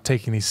much about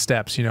taking these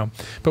steps, you know.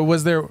 But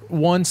was there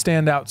one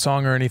standout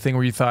song or anything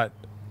where you thought,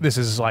 this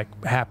is like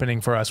happening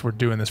for us, we're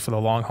doing this for the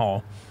long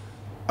haul?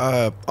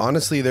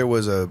 Honestly, there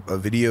was a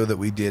video that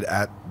we did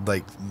at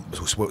like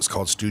what was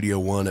called Studio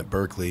One at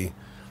Berkeley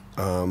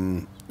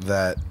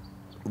that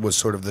was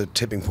sort of the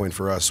tipping point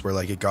for us, where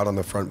like it got on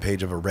the front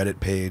page of a Reddit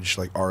page,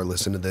 like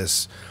listen to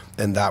this,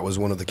 and that was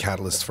one of the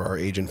catalysts for our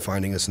agent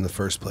finding us in the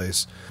first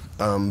place.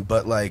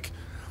 But like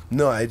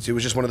No, it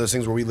was just one of those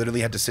things where we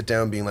literally had to sit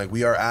down being like,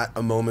 we are at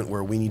a moment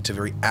where we need to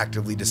very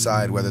actively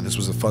decide whether this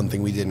was a fun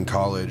thing we did in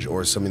college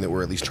or something that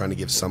we're at least trying to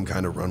give some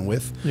kind of run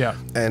with. Yeah.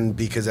 And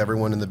because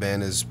everyone in the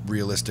band is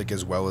realistic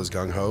as well as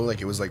gung-ho,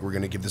 like it was like, we're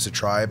going to give this a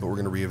try, but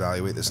we're going to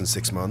reevaluate this in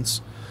 6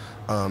 months.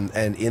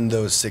 And in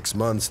those 6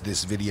 months,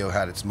 this video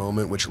had its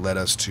moment, which led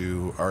us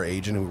to our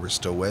agent, who we're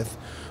still with,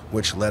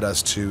 which led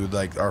us to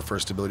like our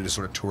first ability to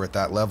sort of tour at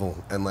that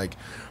level. And like,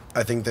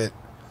 I think that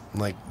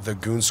like the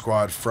Goon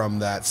Squad from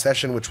that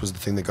session, which was the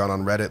thing that got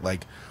on Reddit,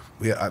 like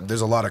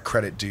there's a lot of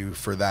credit due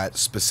for that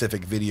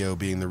specific video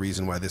being the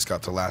reason why this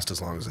got to last as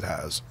long as it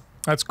has.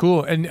 That's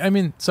cool. And I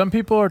mean, some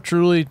people are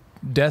truly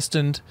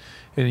destined,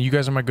 and you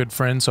guys are my good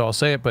friends, so I'll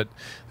say it, but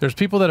there's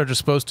people that are just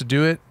supposed to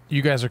do it.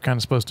 You guys are kind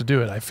of supposed to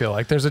do it. I feel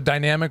like there's a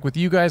dynamic with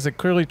you guys that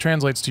clearly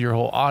translates to your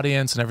whole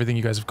audience and everything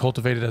you guys have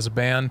cultivated as a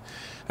band.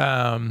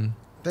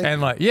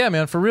 And like, yeah,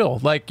 man, for real.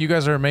 Like, you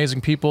guys are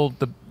amazing people.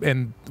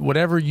 And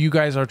whatever you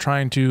guys are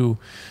trying to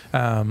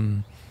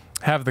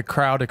have the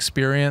crowd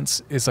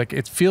experience is like,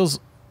 it feels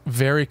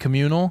very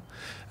communal.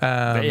 The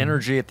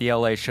energy at the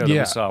LA show that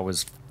we saw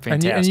was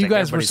fantastic. And you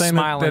guys Everybody's were saying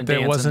smiling,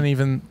 that it wasn't dancing.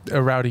 even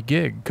a rowdy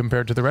gig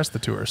compared to the rest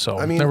of the tour. So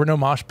I mean, there were no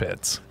mosh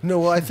pits. No,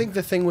 well, I think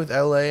the thing with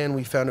LA, and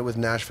we found it with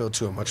Nashville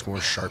to a much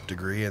more sharp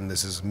degree, and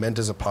this is meant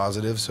as a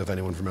positive, so if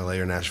anyone from LA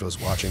or Nashville is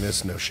watching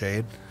this, no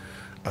shade.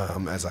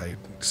 As I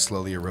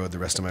slowly erode the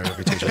rest of my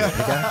reputation as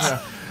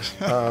a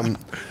pickaxe.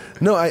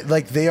 No,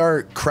 they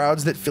are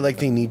crowds that feel like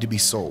they need to be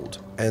sold,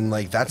 and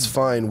like that's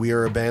fine. We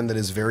are a band that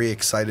is very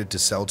excited to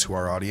sell to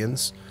our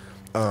audience,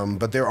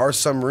 but there are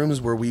some rooms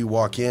where we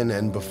walk in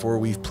and before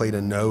we've played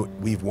a note,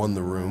 we've won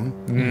the room,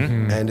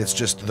 and it's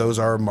just those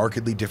are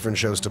markedly different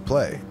shows to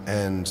play.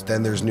 And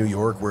then there's New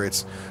York, where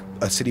it's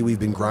a city we've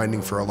been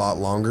grinding for a lot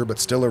longer, but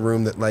still a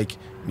room that like,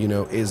 you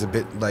know, is a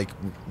bit like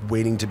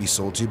waiting to be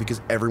sold to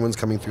because everyone's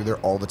coming through there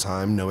all the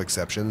time, no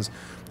exceptions.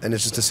 And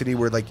it's just a city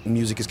where like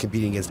music is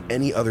competing against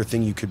any other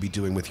thing you could be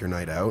doing with your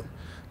night out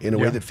in a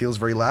way that feels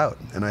very loud.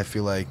 And I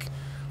feel like,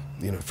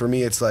 you know, for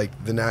me, it's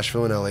like the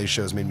Nashville and LA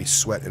shows made me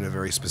sweat in a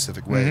very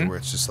specific way, where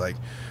it's just like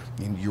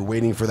you're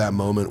waiting for that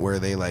moment where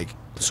they like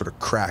sort of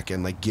crack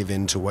and like give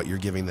in to what you're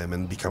giving them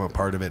and become a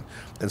part of it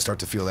and start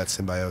to feel that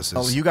symbiosis.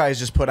 Oh, you guys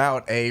just put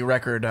out a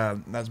record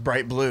that's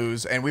Bright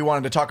Blues, and we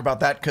wanted to talk about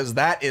that because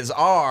that is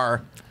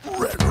our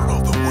record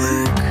of the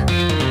week.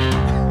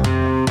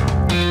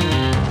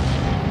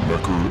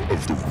 Record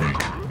of the week.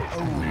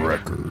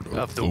 Record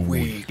of the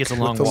week. Gets a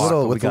long With the walk.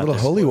 little, but we with the got little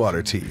this. holy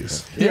water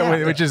teas.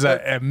 Yeah, which is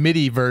a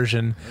MIDI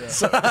version.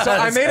 So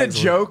I made a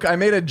joke. I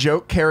made a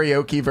joke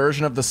karaoke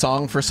version of the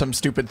song for some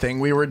stupid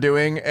thing we were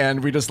doing,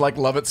 and we just like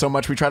love it so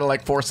much we try to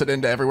like force it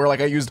into everywhere.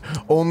 Like I used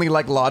only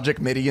like Logic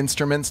MIDI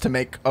instruments to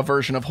make a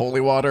version of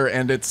Holy Water,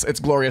 and it's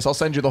glorious. I'll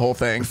send you the whole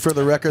thing. For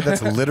the record,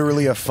 that's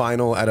literally a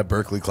final at a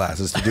Berkeley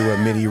class is to do a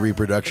MIDI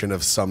reproduction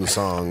of some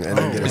song and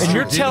then get a And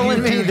you're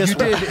telling me this You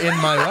did In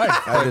My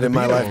Life. I did In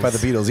My Life by the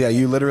Beatles. Yeah,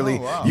 you literally,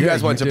 you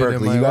guys went to you did In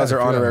Berkeley. My You guys are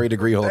Life, yeah. honorary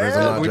degree holders.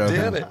 I'm not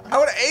joking. I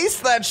would ace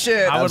that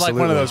shit. I would like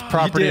one of those Absolutely.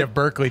 property did. of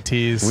Berkeley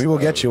tees. We will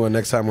get you one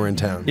next time we're in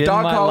town. In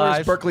Dog My collars,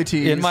 Life, Berkeley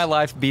tees. In My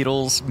Life,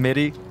 Beatles,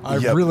 MIDI. I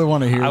Yep. really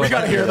want to hear I would that.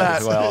 gotta like to hear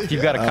that. as well. If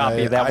you've got a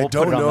copy of that, we'll I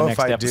don't put it on know the if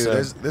next I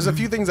episode. do. There's a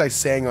few things I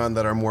sang on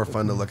that are more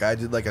fun to look. I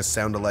did like a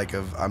sound alike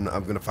of I'm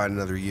gonna find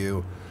another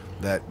you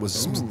that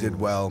did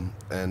well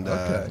and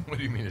What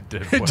do you mean it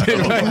did number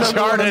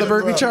one on the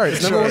Berkeley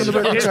charts. Number one on the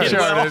Berkeley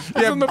charts.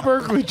 Yeah, the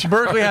Berkeley.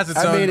 Berkeley has its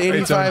I own, made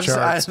its own 85.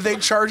 charts. They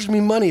charged me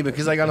money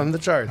because I got on the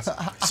charts.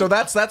 So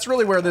that's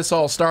really where this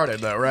all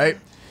started, though, right?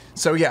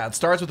 So yeah, it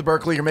starts with the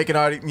Berkeley. You're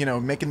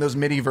making those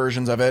MIDI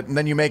versions of it, and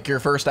then you make your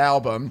first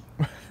album.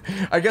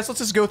 I guess let's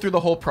just go through the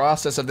whole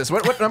process of this.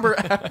 What number?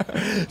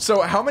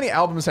 So how many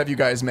albums have you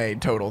guys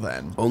made total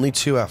then? Only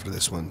 2 after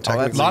this one. A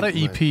lot of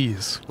Technically,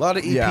 EPs. A lot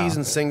of EPs Yeah.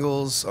 and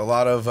singles. A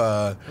lot of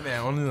Man,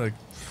 only like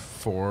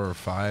 4 or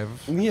 5.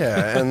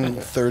 yeah, and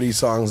 30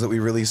 songs that we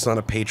released on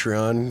a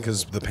Patreon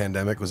because the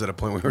pandemic was at a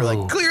point where we were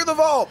like, clear the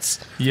vaults.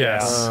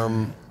 Yes.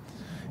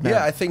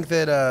 Yeah, I think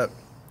that I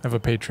have a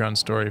Patreon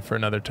story for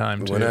another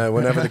time, too.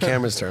 whenever the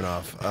cameras turn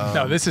off.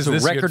 No, this is So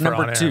this is record good for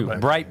number on air, 2.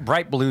 but-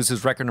 Bright Blues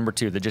is record number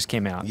 2 that just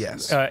came out.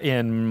 Yes.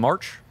 In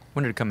March.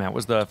 When did it come out?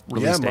 Was the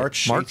release date?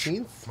 March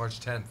 18th, March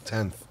 10th.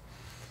 10th.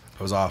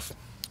 I was off.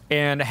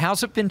 And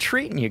how's it been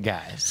treating you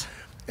guys?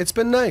 It's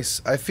been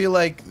nice. I feel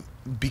like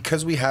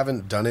because we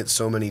haven't done it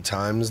so many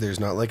times, there's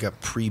not like a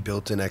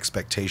pre-built-in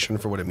expectation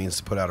for what it means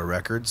to put out a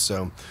record.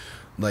 So,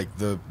 like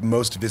the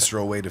most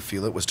visceral way to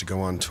feel it was to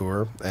go on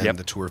tour, and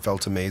the tour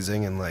felt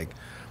amazing. And like,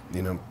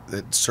 you know,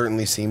 it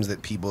certainly seems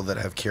that people that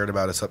have cared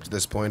about us up to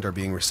this point are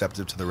being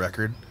receptive to the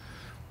record.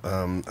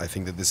 I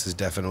think that this is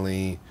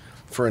definitely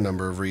for a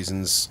number of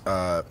reasons.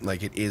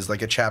 Like it is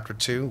like a chapter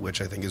 2,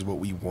 which I think is what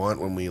we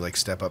want when we like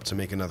step up to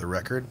make another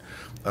record.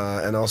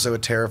 And also a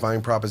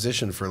terrifying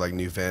proposition for like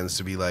new fans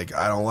to be like,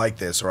 I don't like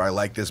this, or I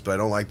like this, but I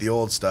don't like the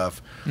old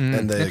stuff.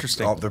 And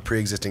the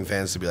pre-existing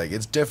fans to be like,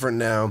 it's different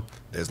now.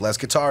 There's less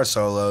guitar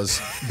solos.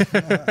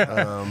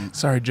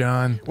 Sorry,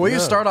 John. Well, you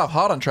start off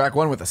hot on track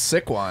 1 with a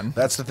sick one.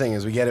 That's the thing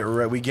is we get it.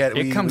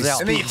 It comes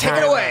out. And then you take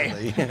it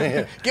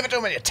away. Give it to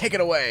him and you take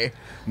it away.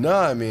 No,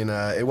 I mean,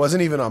 it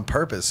wasn't even on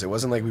purpose. It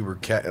wasn't like we were...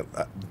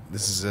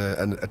 this is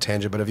a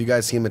tangent, but have you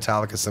guys seen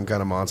Metallica, Some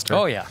Kind of Monster?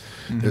 Oh, yeah.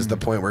 There's the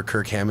point where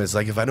Kirk Hammett is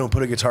like, if I don't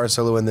put a guitar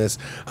solo in this,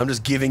 I'm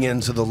just giving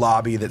in to the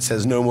lobby that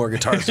says no more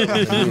guitar solo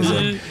in the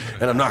music,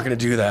 and I'm not going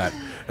to do that.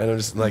 And I'm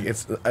just like,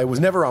 it was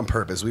never on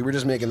purpose. We were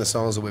just making the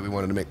songs the way we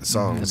wanted to make the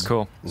songs. That's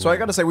cool. So I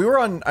got to say,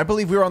 I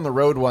believe we were on the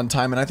road one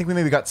time, and I think we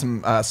maybe got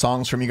some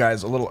songs from you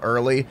guys a little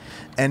early,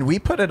 and we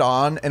put it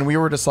on, and we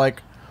were just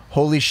like,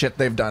 holy shit,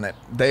 they've done it.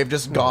 They've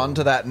just gone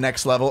to that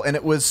next level, and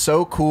it was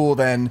so cool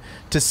then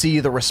to see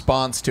the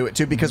response to it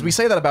too, because we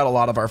say that about a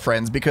lot of our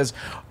friends, because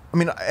I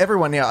mean,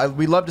 everyone,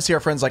 we love to see our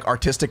friends like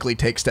artistically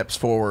take steps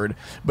forward,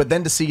 but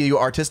then to see you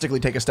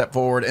artistically take a step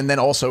forward and then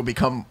also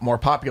become more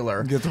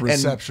popular, get the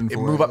reception and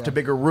for move it, up to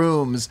bigger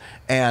rooms,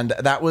 and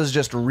that was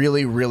just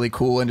really, really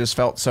cool and just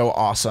felt so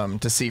awesome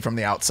to see from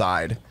the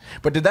outside.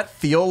 But did that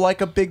feel like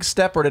a big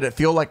step, or did it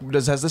feel like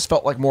has this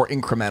felt like more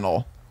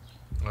incremental?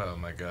 Oh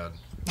my god.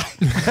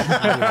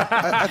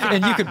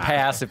 And you can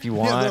pass if you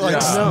want.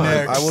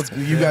 I will.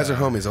 You guys are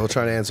homies. I will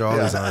try to answer all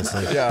these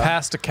honestly.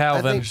 Pass to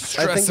Calvin.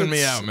 Stressing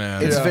me out,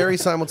 man. It's very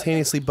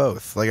simultaneously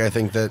both. Like I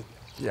think that,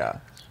 Yeah.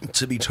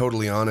 to be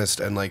totally honest,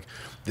 and like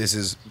this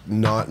is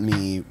not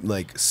me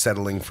like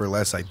settling for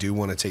less. I do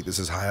want to take this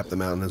as high up the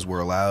mountain as we're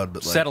allowed.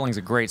 But like, Settling's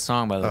a great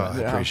song, by the way.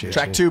 I appreciate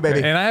Track you. 2,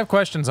 baby. And I have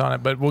questions on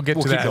it, but we'll get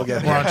to that.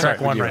 going. We're on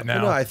track 1 right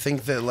No, now. I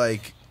think that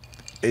like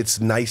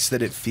it's nice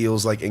that it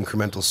feels like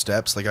incremental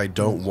steps. Like I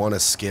don't want to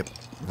skip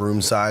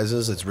room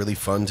sizes. It's really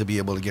fun to be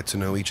able to get to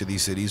know each of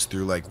these cities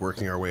through like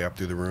working our way up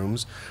through the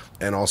rooms,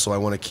 and also I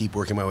want to keep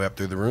working my way up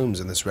through the rooms,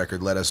 and this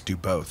record let us do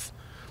both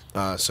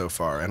so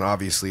far. And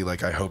obviously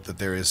like I hope that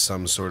there is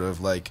some sort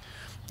of like,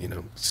 you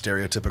know,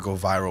 stereotypical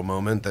viral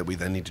moment that we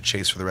then need to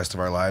chase for the rest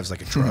of our lives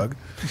like a drug.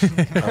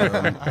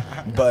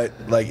 But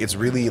like it's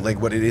really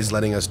like what it is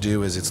letting us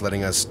do is it's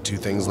letting us do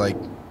things like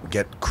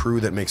get crew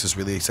that makes us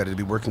really excited to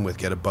be working with,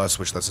 get a bus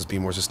which lets us be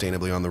more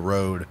sustainably on the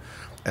road,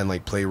 and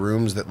like play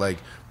rooms that like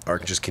are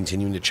just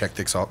continuing to check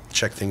things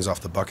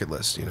off the bucket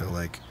list, you know,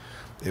 like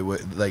it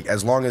would, like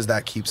as long as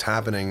that keeps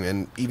happening,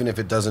 and even if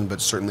it doesn't,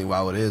 but certainly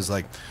while it is,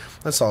 like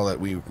that's all that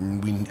we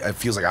it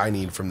feels like I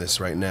need from this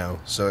right now.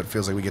 So it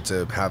feels like we get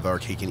to have our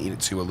cake and eat it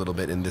too a little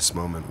bit in this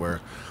moment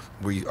where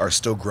we are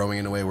still growing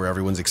in a way where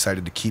everyone's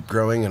excited to keep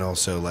growing, and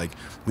also like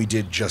we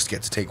did just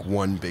get to take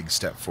one big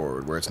step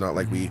forward where it's not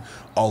like we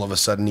all of a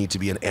sudden need to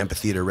be an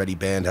amphitheater ready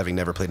band having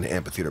never played an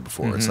amphitheater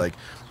before. It's like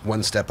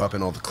one step up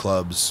in all the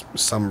clubs,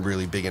 some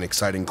really big and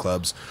exciting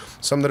clubs,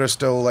 some that are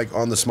still like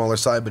on the smaller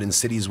side, but in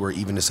cities where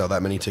even to sell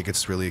that many tickets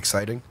is really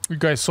exciting. You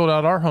guys sold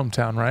out our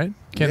hometown, right?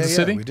 Kansas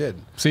City? We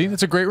did. See,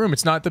 it's a great room.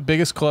 It's not the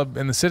biggest club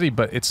in the city,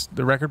 but it's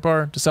the Record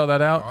Bar to sell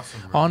that out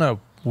on a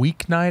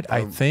weeknight,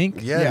 I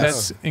think. yeah.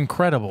 That's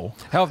incredible.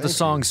 How have the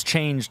songs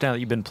changed now that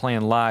you've been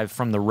playing live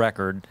from the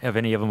record? Have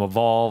any of them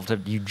evolved?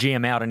 Have you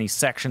jam out any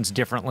sections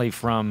differently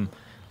from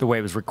the way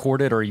it was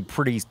recorded, or are you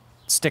pretty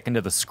sticking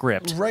to the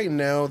script? Right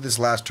now, this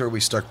last tour,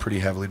 we stuck pretty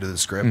heavily to the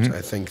script.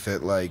 I think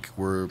that like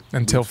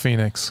Until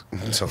Phoenix.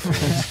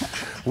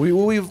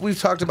 We've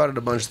talked about it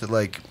a bunch that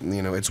like,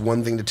 you know, it's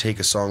one thing to take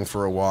a song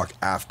for a walk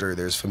after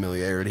there's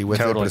familiarity with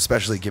it, but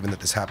especially given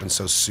that this happened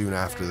so soon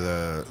after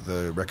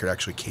the record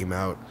actually came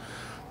out,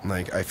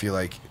 like I feel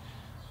like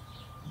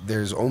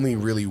there's only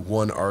really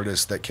one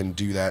artist that can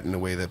do that in a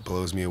way that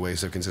blows me away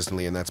so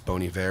consistently, and that's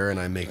Bon Iver, and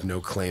I make no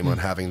claim on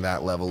having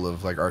that level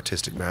of like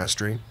artistic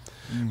mastery.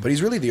 But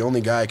he's really the only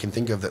guy I can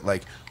think of that,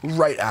 like,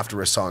 right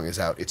after a song is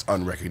out, it's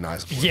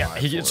unrecognizable. Yeah,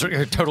 it's a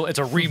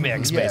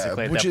remix,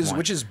 basically. Which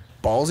is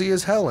ballsy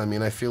as hell. I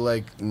mean, I feel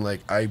like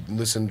I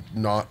listened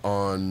not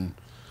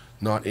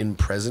in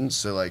presence,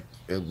 so like,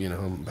 you know,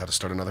 I'm about to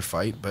start another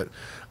fight, but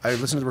I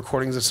listened to the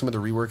recordings of some of the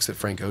reworks that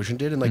Frank Ocean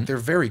did, and like they're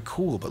very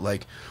cool, but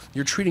like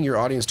you're treating your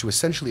audience to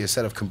essentially a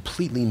set of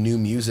completely new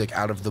music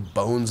out of the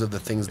bones of the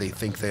things they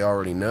think they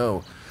already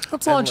know.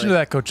 Let's launch into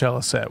that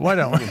Coachella set. Why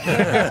don't we?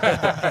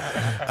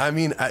 I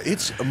mean,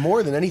 it's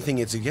more than anything,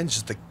 it's again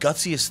just the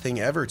gutsiest thing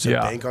ever to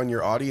bank on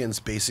your audience.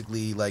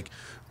 Basically, like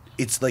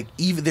it's like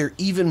they're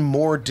even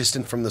more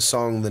distant from the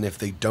song than if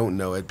they don't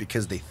know it,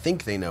 because they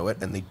think they know it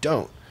and they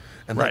don't.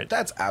 And like,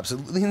 that's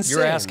absolutely insane.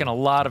 You're asking a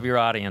lot of your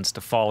audience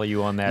to follow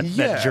you on that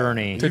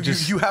journey.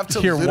 You have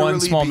to hear literally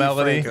one small be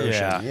melody. Frank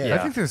Ocean. I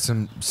think there's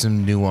some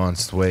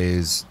nuanced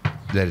ways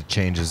that it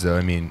changes, though.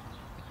 I mean,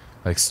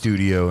 like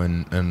studio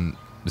and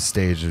the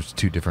stage, there's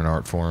two different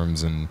art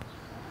forms, and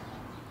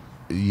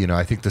you know,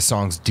 I think the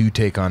songs do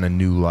take on a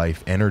new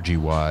life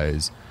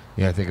energy-wise.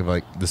 You know, I think of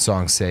like the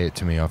song "Say It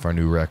to Me" off our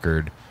new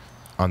record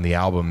on the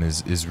album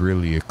is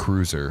really a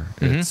cruiser.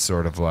 It's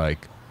sort of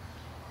like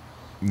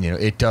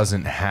it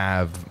doesn't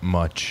have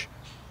much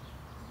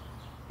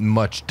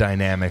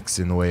dynamics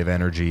in the way of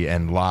energy,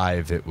 and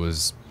live it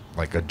was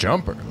like a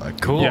jumper,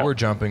 like Cool. people were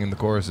jumping in the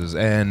choruses,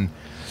 and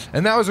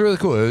that was really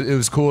cool. It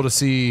was cool to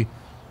see,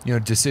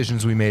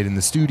 decisions we made in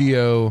the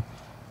studio,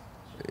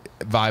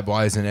 vibe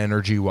wise and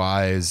energy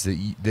wise,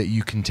 that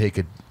you can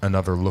take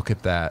another look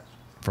at that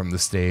from the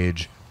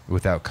stage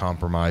without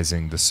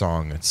compromising the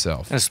song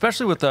itself. And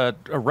especially with a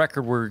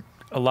record where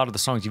a lot of the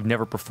songs you've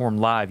never performed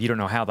live, you don't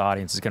know how the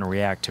audience is going to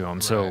react to them.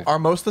 So Are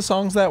most of the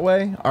songs that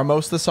way? Are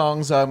most of the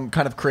songs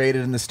kind of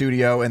created in the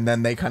studio and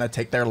then they kind of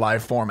take their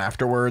live form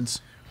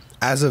afterwards?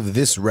 As of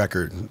this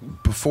record,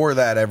 before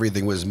that,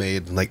 everything was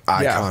made like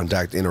eye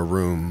contact in a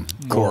room,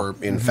 or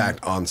in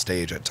fact on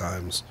stage at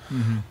times.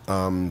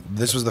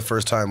 This was the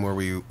first time where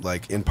we,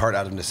 like, in part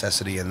out of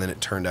necessity, and then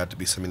it turned out to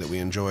be something that we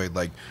enjoyed.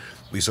 Like,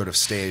 we sort of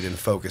stayed and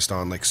focused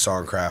on like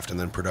songcraft and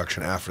then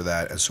production after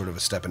that as sort of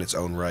a step in its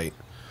own right.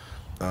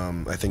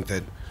 I think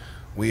that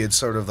we had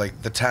sort of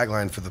like the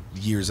tagline for the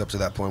years up to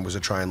that point was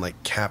to try and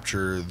like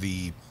capture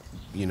the,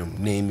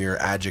 name your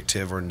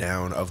adjective or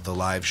noun of the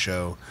live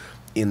show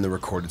in the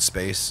recorded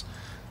space.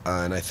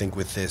 And I think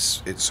with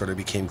this, it sort of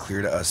became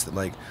clear to us that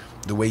like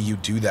the way you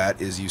do that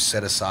is you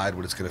set aside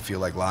what it's going to feel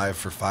like live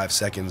for 5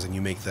 seconds and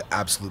you make the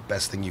absolute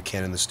best thing you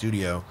can in the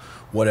studio,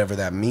 whatever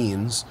that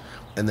means.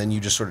 And then you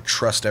just sort of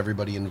trust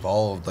everybody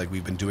involved. Like,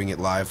 we've been doing it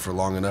live for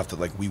long enough that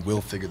like we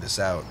will figure this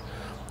out.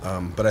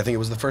 But I think it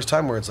was the first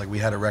time where it's like we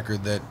had a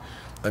record that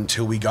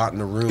until we got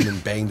in a room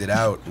and banged it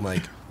out,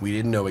 like we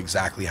didn't know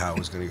exactly how it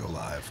was going to go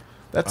live.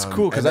 That's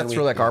cool, because that's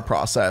really like our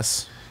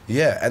process.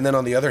 Yeah, and then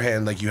on the other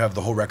hand, like you have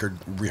the whole record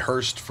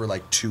rehearsed for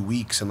like 2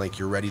 weeks and like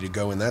you're ready to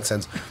go in that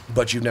sense,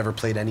 but you've never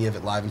played any of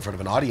it live in front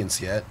of an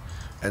audience yet.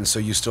 And so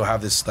you still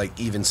have this like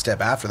even step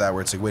after that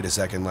where it's like, wait a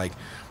second, like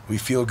we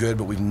feel good,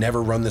 but we've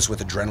never run this with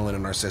adrenaline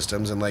in our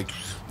systems, and like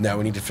now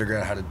we need to figure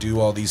out how to do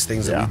all these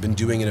things that we've been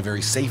doing in a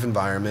very safe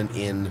environment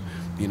in,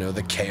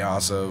 the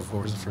chaos of,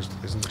 what was the first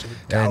place in the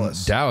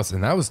Dallas.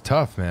 And that was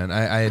tough, man.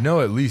 I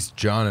know at least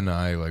John and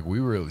I, like, we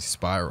really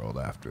spiraled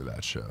after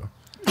that show.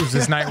 Was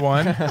this night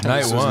one?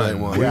 Night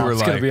one. We were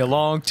it's like, going to be a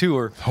long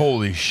tour.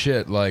 holy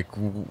shit, like,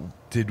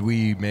 did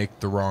we make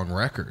the wrong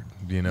record?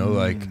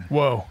 Like,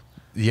 Whoa.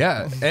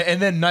 yeah.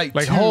 And then night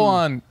Like, two.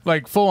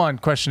 full on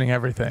questioning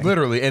everything.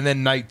 Literally. And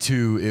then night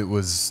 2, it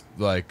was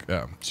like,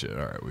 oh, shit,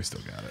 all right, we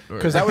still got it.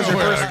 Because that was your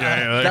first.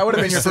 That would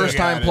have been your first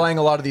time playing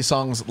a lot of these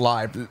songs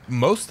live,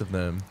 Most of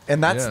them.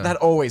 and that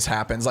always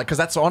happens. Like, because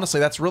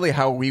that's really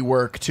how we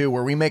work too,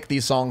 where we make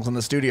these songs in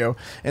the studio,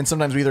 and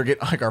sometimes we either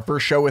get like our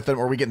first show with them,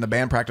 or we get in the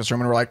band practice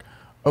room and we're like,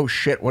 oh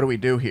shit, what do we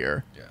do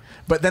here? Yeah.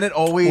 But then it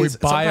always We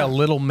buy a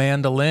little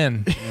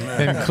mandolin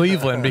in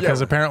Cleveland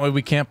because apparently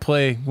we can't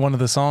play one of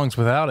the songs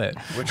without it.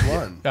 Which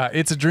one?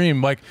 It's a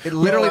dream. Like, It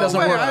literally doesn't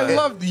work. I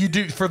love you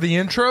do for the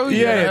intro.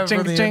 yeah,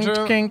 for the ching,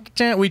 intro? ching,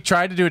 ching. We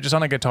tried to do it just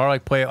on a guitar,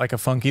 like play it like a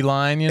funky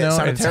line,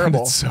 sounded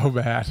terrible. So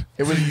bad.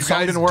 It was You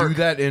guys didn't work. do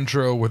that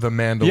intro with a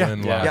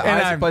mandolin live.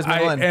 Yeah. Isaac plays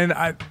mandolin.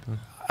 I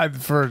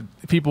for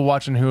people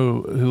watching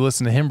who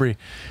listen to Hembree,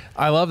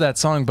 I love that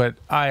song, but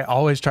I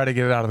always try to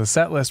get it out of the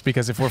set list,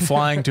 because if we're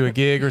flying to a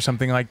gig or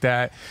something like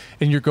that,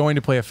 and you're going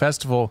to play a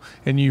festival,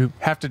 and you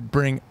have to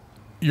bring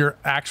your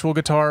actual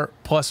guitar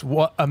plus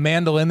a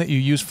mandolin that you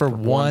use for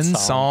one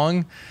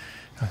song,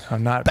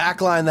 I'm not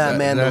Backline that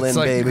mandolin, that's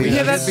like- baby.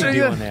 Yeah, that's Big true.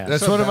 deal Yeah. in that.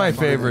 That's one of my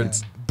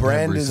favorites.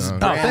 Brand Hembree is. songs.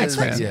 Brand thanks, is-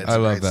 man. yeah, it's I a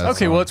love great that song.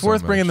 Okay, well, it's so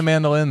worth much. bringing the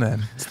mandolin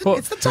then. Well,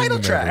 It's the title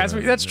Bring the track.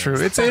 mandolin. that's true.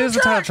 It is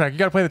the title track. You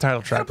got to play the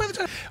title track.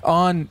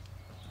 On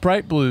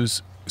Bright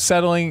Blues,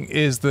 Settling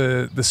is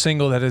the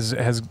single that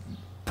has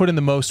put in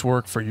the most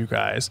work for you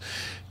guys.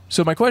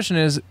 So my question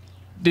is,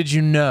 did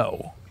you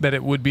know that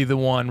it would be the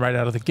one right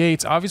out of the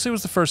gates? Obviously it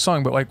was the first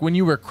song, but like when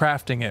you were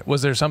crafting it,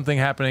 was there something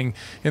happening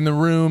in the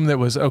room that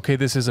was, okay,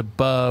 this is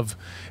above?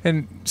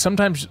 And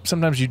sometimes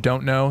you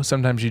don't know,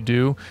 sometimes you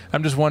do.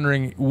 I'm just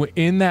wondering,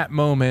 in that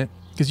moment,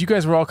 because you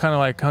guys were all kind of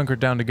like hunkered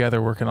down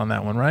together working on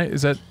that one, right?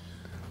 Is that...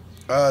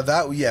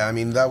 I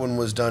mean, that one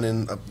was done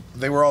in.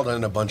 They were all done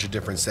in a bunch of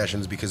different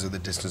sessions because of the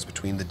distance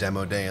between the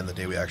demo day and the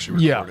day we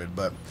actually recorded. Yeah.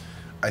 But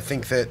I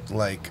think that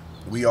like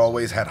we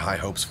always had high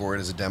hopes for it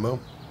as a demo.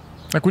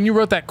 Like when you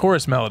wrote that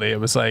chorus melody, it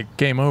was like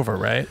game over,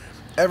 right?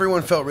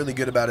 Everyone felt really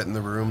good about it in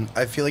the room.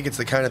 I feel like it's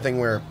the kind of thing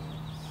where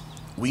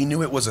we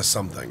knew it was a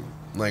something.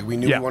 Like we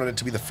knew we wanted it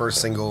to be the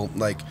first single.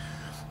 Like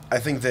I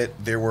think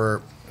that there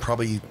were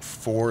probably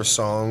 4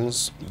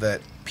 songs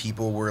that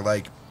people were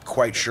like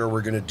quite sure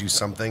we're going to do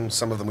something.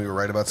 Some of them we were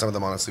right about. Some of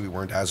them, honestly, we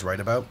weren't as right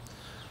about.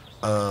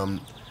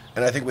 And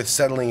I think with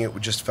Settling, it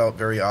just felt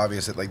very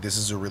obvious that like this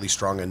is a really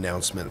strong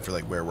announcement for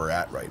like where we're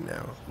at right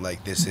now.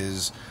 Like this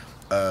is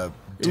a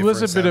It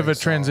was a bit of a different sounding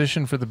song.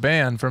 transition for the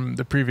band from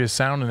the previous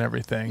sound and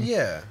everything.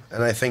 Yeah,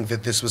 and I think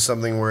that this was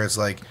something where it's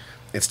like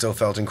it still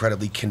felt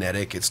incredibly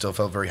kinetic. It still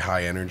felt very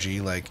high energy.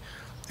 Like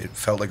it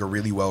felt like a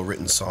really well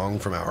written song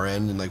from our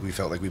end, and like we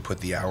felt like we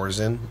put the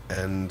hours in.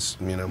 And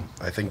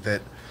I think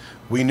that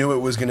we knew it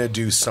was going to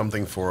do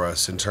something for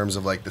us in terms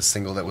of like the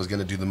single that was going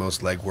to do the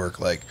most legwork.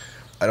 Like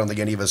I don't think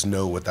any of us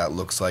know what that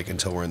looks like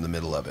until we're in the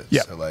middle of it.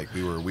 Yeah. So like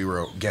we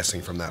were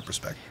guessing from that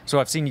perspective. So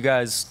I've seen you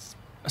guys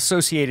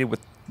associated with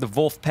the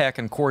Wolfpack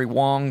and Corey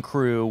Wong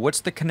crew.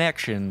 What's the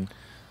connection?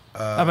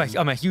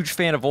 I'm a huge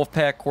fan of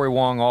Wolfpack, Corey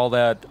Wong, all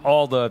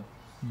the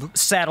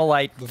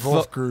satellite. The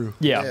Wolf crew.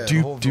 Yeah. Yeah. Do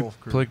you, whole do you Wolf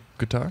crew. play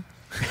guitar?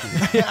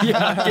 But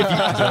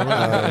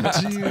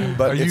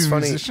Are you it's a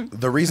funny. musician?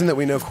 The reason that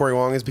we know Corey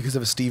Wong is because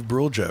of a Steve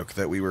Brule joke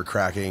that we were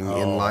cracking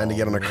in line to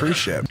get on a cruise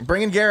ship.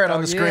 Bringing Garrett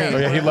on the screen. Oh,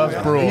 yeah, he loves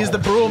Brule. He's the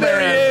Brule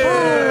man.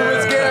 Boom,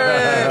 it's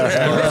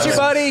Garrett. Miss you,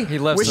 buddy. He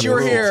loves Wish the you were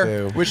Brule, here.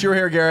 too. Wish you were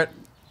here, Garrett.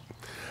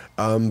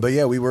 But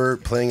yeah, we were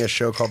playing a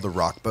show called The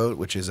Rock Boat,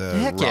 which is a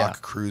Heck rock yeah.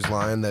 cruise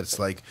line that's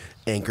like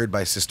anchored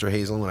by Sister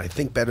Hazel, and I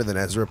think Better Than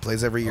Ezra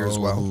plays every year as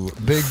well. Ooh,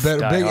 big Die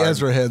hard.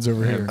 Ezra heads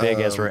over here. Big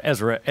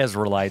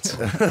Ezraelites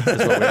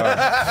is what we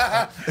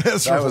are.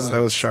 That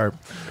was sharp.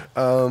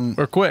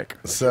 We're quick.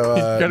 So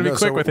Gotta be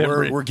quick with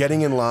we're, Hembree. we're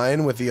getting in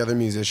line with the other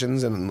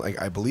musicians, and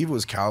like I believe it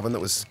was Calvin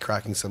that was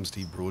cracking some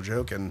Steve Brule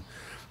joke, and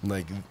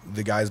like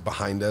the guys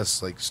behind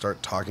us like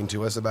start talking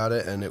to us about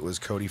it, and it was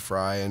Cody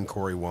Fry and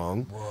Corey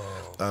Wong,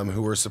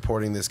 who were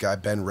supporting this guy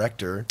Ben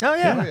Rector. Oh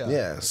yeah.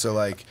 Yeah, so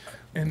like.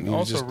 And you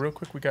also, just- real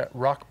quick, we got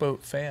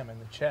Rockboat Fam in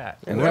the chat.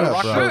 What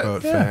up,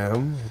 Rockboat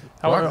fam?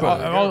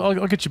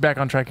 I'll get you back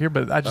on track here,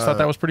 but I just thought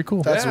that was pretty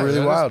cool. That's Yeah, really that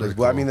is wild. pretty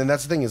Well, I cool. mean, and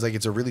that's the thing is like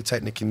it's a really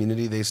tight knit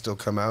community. They still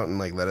come out and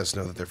like let us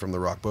know that they're from the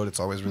Rock Boat. It's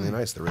always really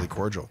nice. They're really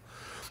cordial.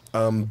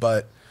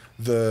 But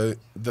the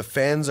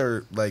fans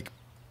are like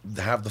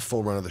have the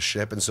full run of the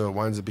ship, and so it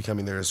winds up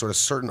becoming there are sort of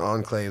certain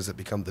enclaves that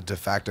become the de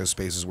facto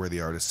spaces where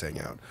the artists hang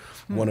out.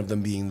 One of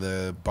them being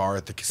the bar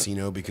at the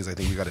casino because I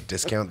think we got a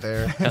discount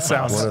there. That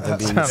sounds One of them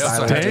being sounds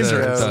Silent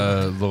dangerous.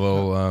 Disco. The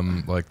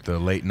little like the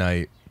late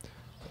night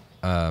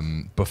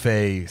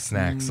buffet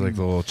snacks, like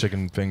the little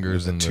chicken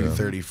fingers and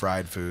 2:30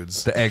 fried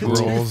foods. the egg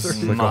rolls,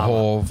 like a Mama.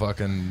 whole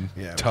fucking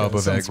Yeah, tub that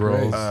of egg sounds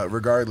great. rolls.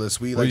 Regardless,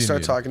 we What like do you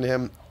start need? talking to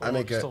him. I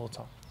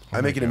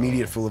make an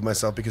immediate fool of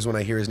myself because when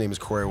I hear his name is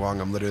Corey Wong,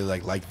 I'm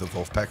literally like the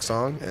Wolfpack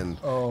song and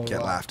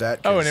get laughed at.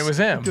 Oh, and it was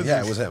him.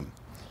 Yeah, it was him.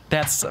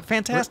 That's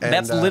fantastic. And,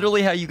 That's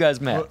literally how you guys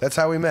met. That's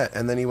how we met.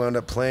 And then he wound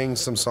up playing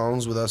some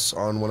songs with us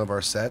on one of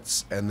our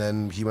sets, and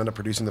then he wound up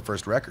producing the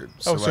first record.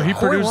 Oh, so he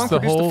Corey produced Wong the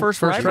produced the whole first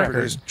first record? record.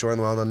 produced Join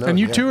the Wild Unknown. And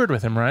you yeah. toured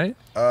with him, right?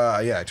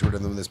 Yeah, I toured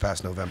with him this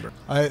past November.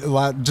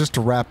 Just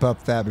to wrap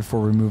up that before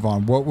we move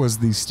on, what was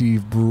the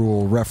Steve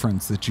Brule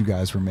reference that you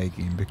guys were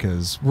making?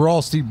 Because we're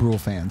all Steve Brule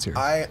fans here.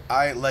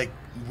 I like.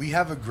 We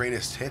have a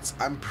greatest hits.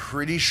 I'm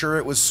pretty sure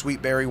it was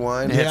Sweet Berry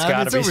Wine. It's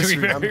gotta it's be always Sweet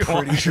Sweet I'm Berry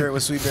pretty Wine. sure it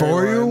was Sweet Berry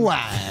For your Wine.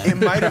 wine. It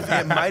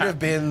might have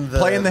been the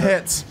Playing the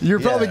hits. You're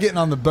probably Yeah. getting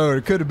on the boat.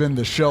 It could have been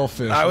the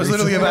shellfish. I was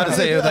literally about to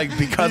say like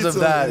because of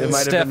that, it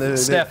might have been the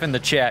Steph in the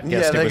chat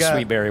guessed Yeah, it they was got-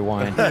 sweet berry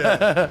wine.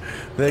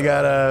 they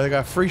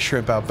got free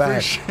shrimp out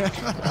back.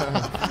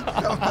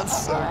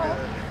 That's so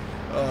good.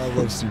 Oh, I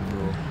love Steve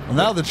Brule. Well,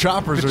 now the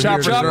choppers are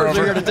choppers here. Choppers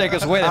are here to take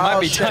us away. It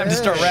might be time to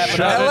start wrapping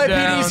Shut up. it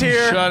LAPD's down.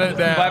 here. Shut it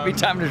down. Might be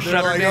time to shut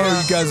her Like, down.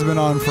 oh, you guys have been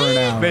on for an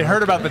hour. They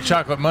heard about the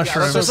chocolate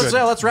mushrooms.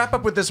 Let's wrap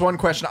up with this one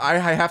question. I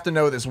have to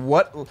know this.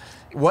 What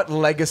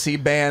legacy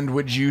band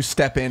would you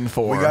step in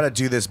for? We got to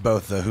do this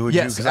both though. Who would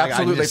Yes, you? 'cause I need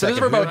absolutely. a So this is second.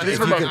 for both. Who- This is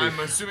if for you both. could- I'm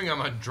assuming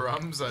I'm on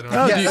drums. I don't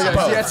Yes, Yeah, yes,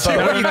 both. yes.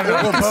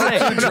 We'll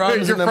both do drums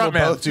You're and then we'll front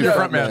man. both do You're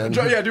front front man.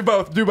 man. Yeah, do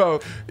both. Do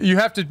both. You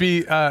have to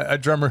be a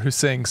drummer who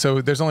sings,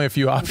 so there's only a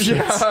few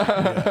options.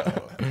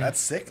 That's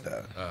sick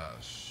though.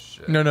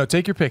 No,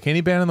 take your pick.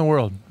 Any band in the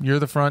world. You're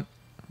the front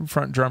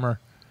drummer.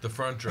 The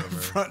front drummer.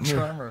 Front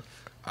drummer.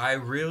 I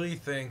really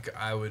think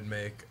I would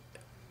make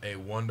a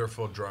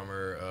wonderful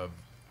drummer of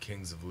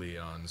Kings of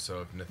Leon.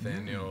 So if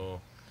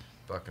Nathaniel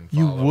fucking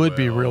You Follow would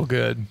be Will real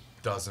good.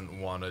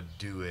 doesn't want to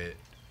do it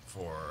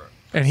for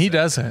And he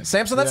doesn't.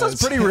 Samson, that Yeah, sounds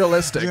it's- pretty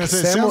realistic. I was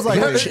gonna say, it Sam sounds will-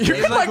 like You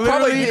could like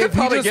probably you could if he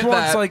probably just get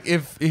wants that. like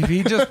if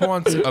he just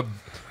wants a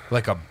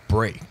like a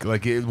break,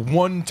 like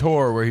one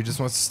tour where he just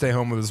wants to stay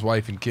home with his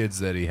wife and kids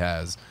that he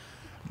has,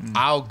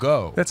 I'll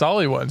go. That's all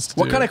he wants to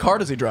What do. kind of car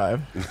does he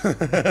drive?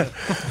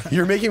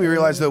 You're making me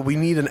realize though we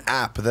need an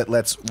app that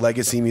lets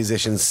legacy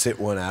musicians sit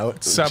one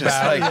out. Sub Just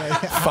out.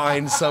 like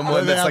find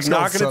someone The that's like app's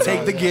not called going to Sub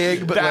take the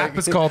gig, but The like app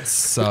is called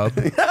Sub.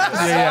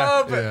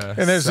 Yeah. Yeah.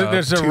 And there's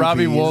a two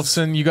Robbie Bs.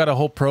 Wolfson. You got a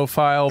whole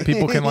profile.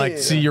 People can like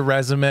see your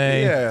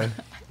resume. yeah.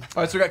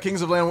 All right, so we got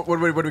Kings of Land. What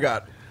do we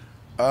got?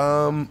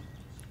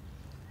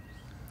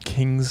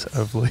 Kings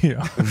of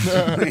Leon.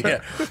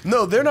 Yeah.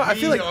 No, they're not. I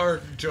feel like are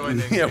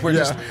joining. yeah,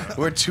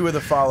 we're two of the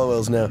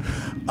follow-wills now.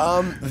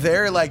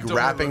 They're like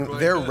wrapping look like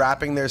they're that.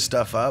 wrapping their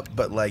stuff up,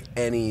 but like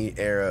any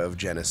era of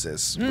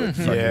Genesis would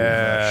fucking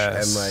Yes.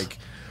 crush. And like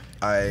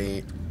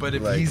I But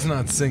if like, he's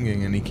not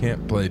singing and he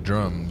can't play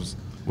drums,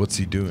 what's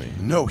he doing?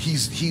 no,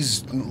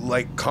 he's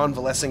like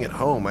convalescing at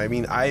home. I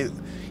mean,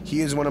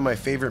 he is one of my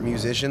favorite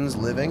musicians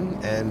living,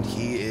 and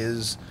he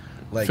is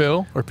Like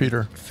Phil or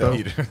Peter? Phil.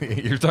 Peter.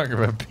 You're talking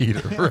about Peter,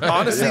 right?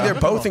 Honestly, they're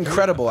both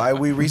incredible.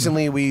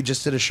 We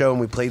just did a show and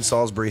we played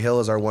Salisbury Hill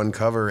as our one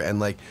cover, and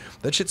like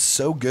that shit's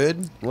so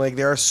good. Like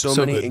there are so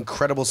many good.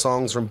 incredible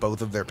songs from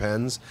both of their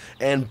pens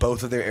and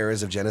both of their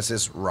eras of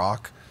Genesis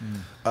rock.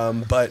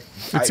 But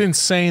It's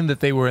insane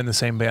that they were in the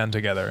same band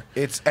together.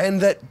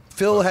 and that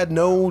Phil had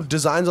no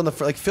designs on the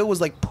front. Like Phil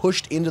was like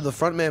pushed into the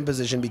frontman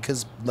position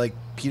because like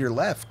Peter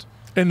left.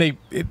 And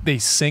they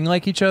sing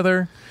like each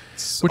other,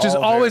 which is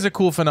all always very- a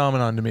cool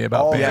phenomenon to me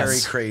about All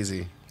bands. very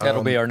crazy.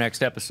 That'll be our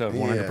next episode,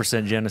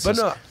 100% Genesis.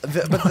 But no,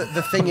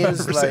 the thing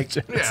is, like,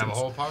 Yeah, have a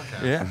whole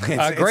podcast.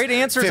 Yeah. Great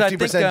answers. I 50%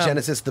 think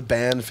Genesis, the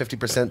band,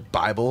 50%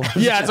 Bible.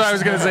 Yeah, that's what I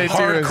was going to say too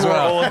as Hardcore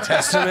well. Old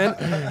Testament,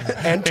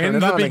 and turn In it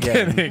the on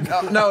again. beginning.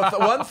 No,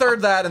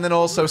 1/3 that, and then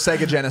also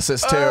Sega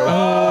Genesis too.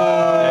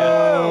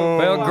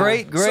 Well,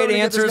 great So to get this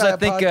answers. guy I a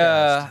think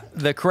podcast.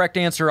 the correct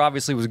answer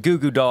obviously was Goo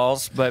Goo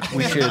Dolls, but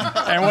we should.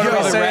 And what do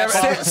we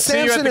say?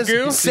 See you at the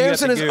Goo?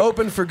 Samson is Goo.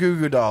 open for Goo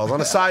Goo Dolls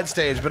on a side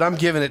stage, but I'm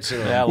giving it to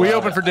him. Yeah, We well,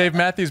 opened for Dave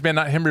Matthews Band,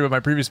 not Hembree, but my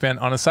previous band,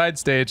 on a side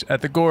stage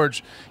at the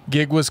Gorge.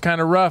 Gig was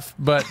kind of rough,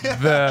 but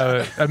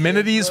the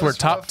amenities were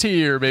top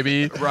tier,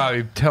 baby.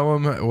 Robbie, tell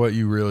him what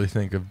you really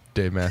think of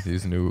Dave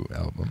Matthews' new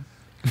album.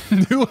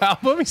 New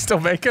album? He's still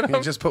making He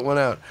them? just put one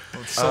out.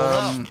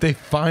 They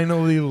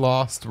finally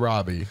lost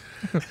Robbie.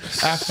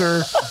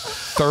 After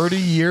 30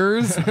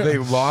 years, they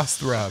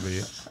lost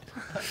Robbie.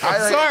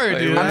 Sorry,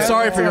 dude. I'm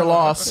sorry for your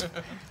loss.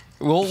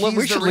 well,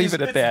 we should leave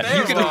it at that.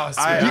 You, can, you guys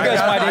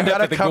might end up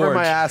gotta at the cover Gorge.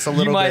 my ass a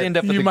little You might bit. end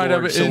up at You the might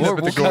have Gorge. ended up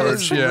we'll at the cut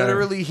Gorge, it. yeah.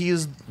 Literally, he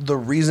is the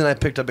reason I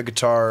picked up a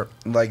guitar.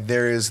 Like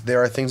there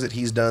are things that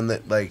he's done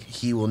that like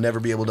he will never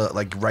be able to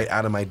like write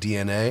out of my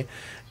DNA,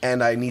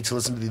 and I need to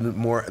listen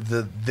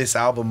to this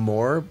album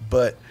more.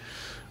 But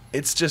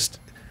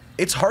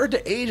it's hard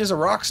to age as a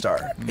rock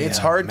star. It's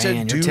hard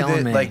man, to you're do telling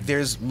that. me. Like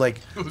there's like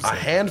a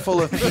handful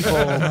of people.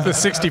 The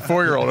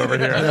 64-year-old over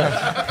here.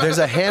 There's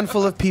a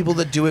handful of people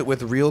that do it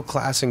with real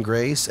class and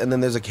grace, and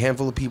then there's a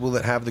handful of people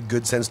that have the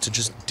good sense to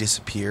just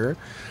disappear,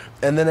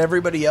 and then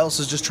everybody else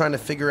is just trying to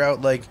figure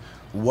out like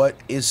what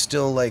is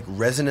still like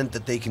resonant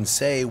that they can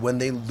say when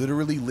they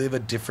literally live a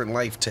different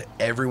life to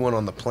everyone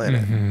on the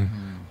planet.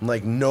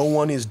 Like no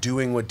one is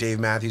doing what Dave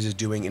Matthews is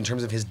doing in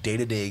terms of his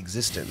day-to-day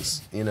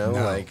existence. You know,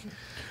 like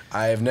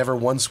I have never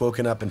once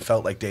woken up and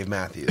felt like Dave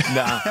Matthews.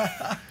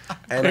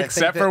 And I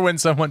Except think for when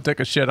someone took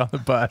a shit on the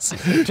bus.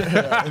 and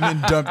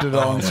then dumped it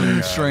on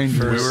some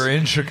strangers. We were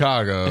in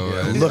Chicago.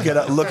 and Look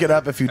it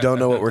up if you don't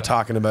know what we're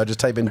talking about. Just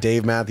type in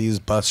Dave Matthews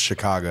bus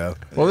Chicago.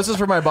 Well, this is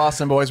for my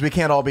Boston boys. We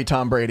can't all be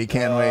Tom Brady,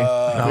 can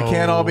we? We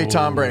can't all be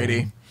Tom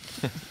Brady.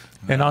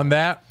 And on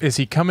that, is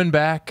he coming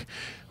back?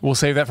 We'll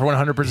save that for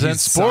 100%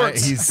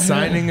 sports. He's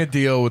signing a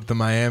deal with the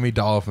Miami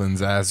Dolphins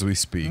as we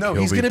speak. No,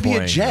 He'll he's going to be a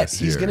playing Jet. this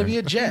He's year. going to be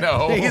a Jet.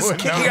 No, He's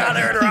kicking out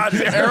Aaron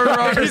Rodgers. Aaron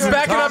Rodgers He's and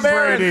backing Tom up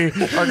Aaron.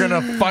 Brady are going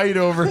to fight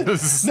over the No,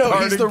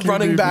 starting he's the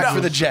running QB. back for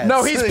the Jets.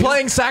 No, he's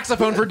playing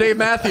saxophone for Dave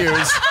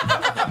Matthews.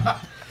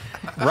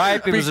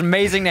 Right. It was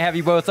amazing to have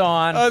you both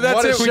on. That's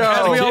What a it. We, show.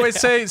 as we always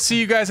say, see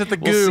you guys at the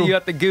Goo. We'll see you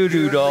at the Goo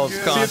Goo Dolls See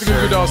you at the concert.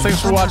 Goo Goo Dolls.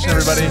 Thanks for watching,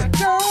 everybody.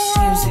 Go